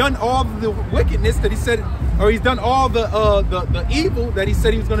he's done all the wickedness that he said, or he's done all the evil that he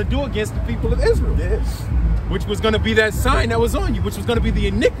said he was going to do against the people of Israel. Yes. Which was going to be that sign that was on you, which was going to be the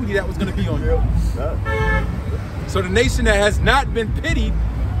iniquity that was going to be on you. So the nation that has not been pitied,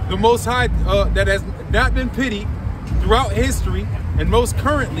 the Most High, that has not been pitied throughout history, and most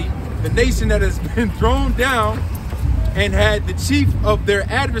currently, the nation that has been thrown down and had the chief of their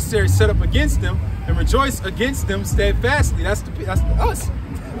adversaries set up against them and rejoice against them steadfastly. That's us,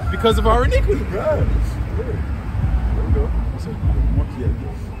 because of our iniquity. There we go.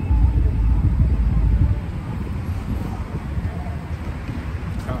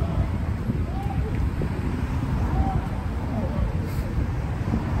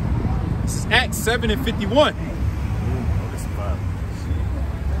 This is Acts 7 and 51.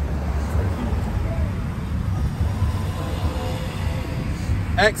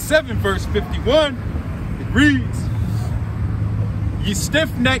 Acts 7 verse 51, it reads, Ye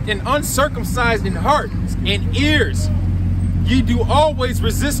stiff-necked and uncircumcised in heart and ears, ye do always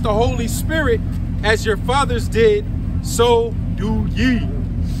resist the Holy Spirit, as your fathers did, so do ye.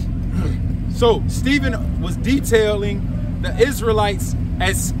 So Stephen was detailing the Israelites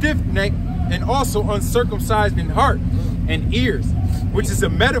as stiff-necked and also uncircumcised in heart and ears, which is a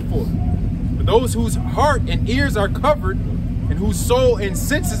metaphor for those whose heart and ears are covered and whose soul and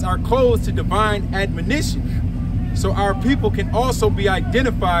senses are closed to divine admonition. So our people can also be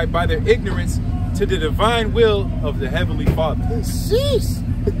identified by their ignorance to the divine will of the Heavenly Father. Sheesh.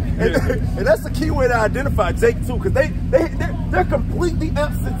 And that's the key way to identify Jake too, because they're completely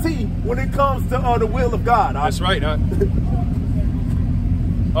absentee when it comes to the will of God. That's right.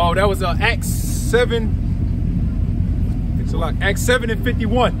 Oh, that was Acts 7. It's a lot. Acts 7 and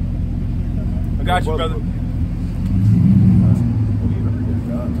 51. I got you, brother.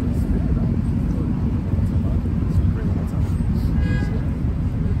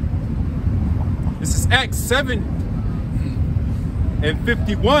 This is Acts 7 and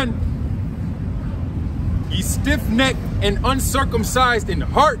 51. Ye stiff-necked and uncircumcised in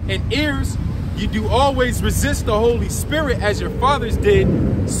heart and ears, ye do always resist the Holy Spirit, as your fathers did,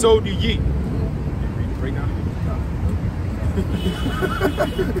 so do ye.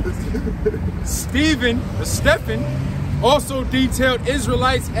 Stephen also detailed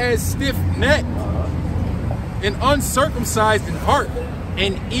Israelites as stiff-necked and uncircumcised in heart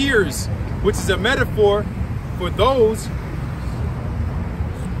and ears, which is a metaphor for those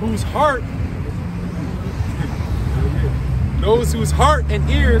whose heart and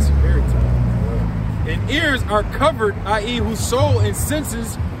ears are covered, i.e. whose soul and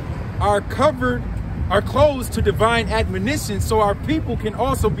senses are closed to divine admonition. So our people can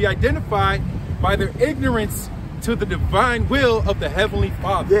also be identified by their ignorance to the divine will of the Heavenly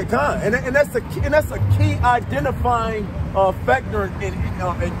Father. Yeah, God, and that's a key identifying factor in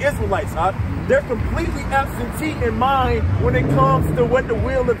Israelites. They're completely absentee in mind when it comes to what the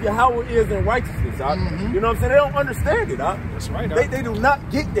will of Yahweh is in righteousness. You know what I'm saying? They don't understand it. That's right. They do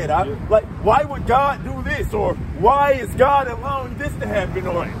not get that. Like, why would God do this? Or why is God allowing this to happen?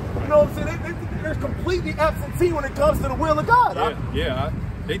 Or, you know what I'm saying? They're completely absentee when it comes to the will of God.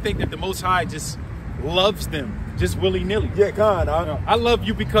 They think that the Most High just loves them just willy-nilly. Yeah, God. I love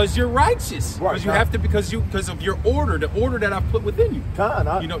you because you're righteous. Right, because you have to, because of your order, the order that I put within you.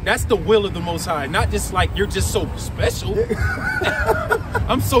 God, you know, that's the will of the Most High. Not just like you're just so special. Yeah.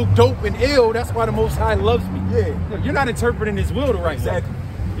 I'm so dope and ill. That's why the Most High loves me. Yeah. You're not interpreting His will the right way. Exactly.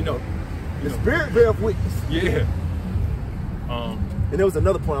 The spirit beareth witness. Yeah. And there was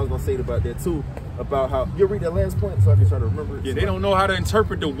another point I was gonna say about that too, about how you read that last point so I can try to remember it. Yeah, they don't know how to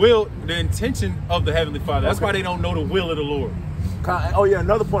interpret the will, the intention of the Heavenly Father. That's why they don't know the will of the Lord. Oh yeah,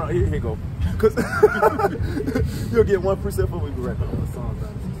 another point. Here you go. Cause you'll get one precept before we go right back on the song.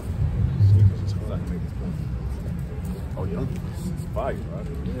 Oh yeah, it's fire, right?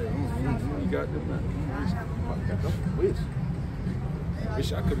 Yeah, you got them.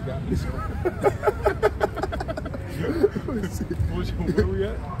 Wish I could have got this one. Where we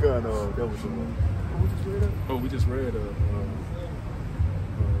at? God, that was the one. Oh, we just read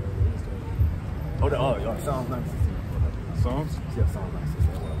Psalms 96. Psalms? Yeah, Psalms 96.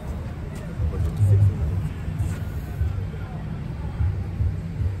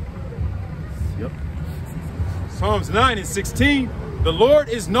 Yep. Psalms 9 and 16. The Lord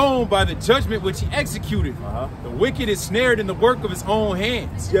is known by the judgment which He executed. The wicked is snared in the work of his own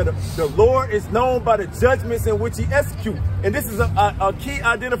hands. Yeah, the Lord is known by the judgments in which He executes. And this is a key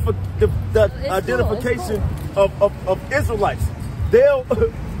identification of Israelites. They'll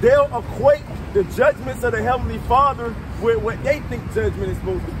equate the judgments of the Heavenly Father with what they think judgment is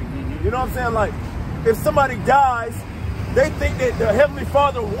supposed to be. You know what I'm saying? Like, if somebody dies, they think that the Heavenly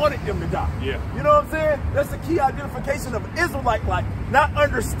Father wanted them to die. Yeah. You know what I'm saying? That's the key identification of Israelite, like not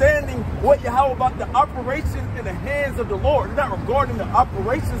understanding how about the operation in the hands of the Lord. They're not regarding the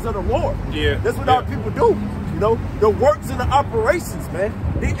operations of the Lord. Yeah. That's what our people do. You know, the works and the operations, man.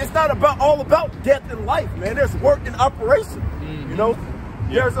 It's not all about death and life, man. There's work and operation. You know?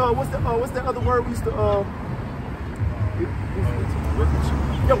 Yeah. There's what's the other word we used to workmanship.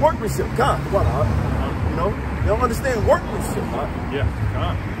 Yeah, workmanship. God, you know? They don't understand workmanship. Yeah,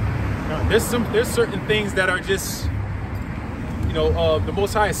 there's certain things that are just, you know, the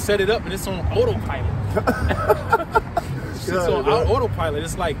Most High has set it up and it's on autopilot. It's on autopilot.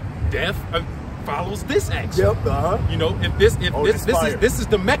 It's like death follows this action. Yep. You know, if this is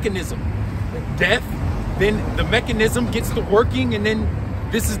the mechanism. Death, then the mechanism gets to working, and then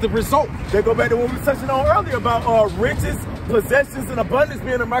this is the result. They go back to what we were touching on earlier about riches, possessions, and abundance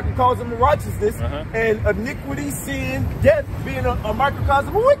being a microcosm of righteousness, and iniquity, sin, death being a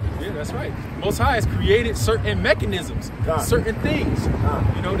microcosm of wickedness. Yeah, that's right. Most High has created certain mechanisms, certain things.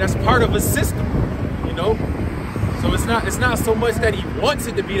 You know, that's part of a system. You know, so it's not so much that he wants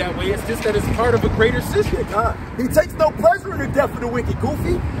it to be that way. It's just that it's part of a greater system. He takes no pleasure in the death of the wicked,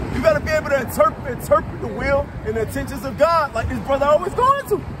 Goofy. You got to be able to interpret the will and the intentions of God, like this brother always going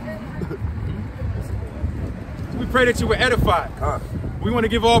to. We pray that you were edified. We want to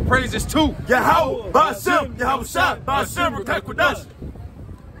give all praises to Yahweh, Ba'ashem, Yahweh Shah, Ba'ashem, Rekakwadash.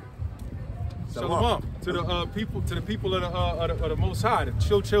 Shalom to the people of the Most High,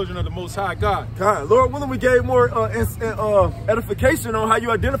 the children of the Most High God. Lord willing, we gave more edification on how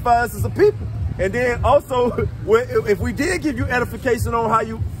you identify us as a people. And then also, if we did give you edification on how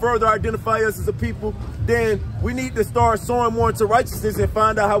you further identify us as a people, then we need to start sowing more into righteousness and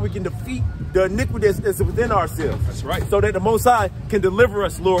find out how we can defeat the iniquity that's within ourselves. That's right. So that the Most High can deliver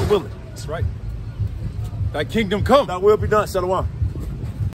us, Lord willing. That's right. Thy kingdom come. Thy will be done. Shalom.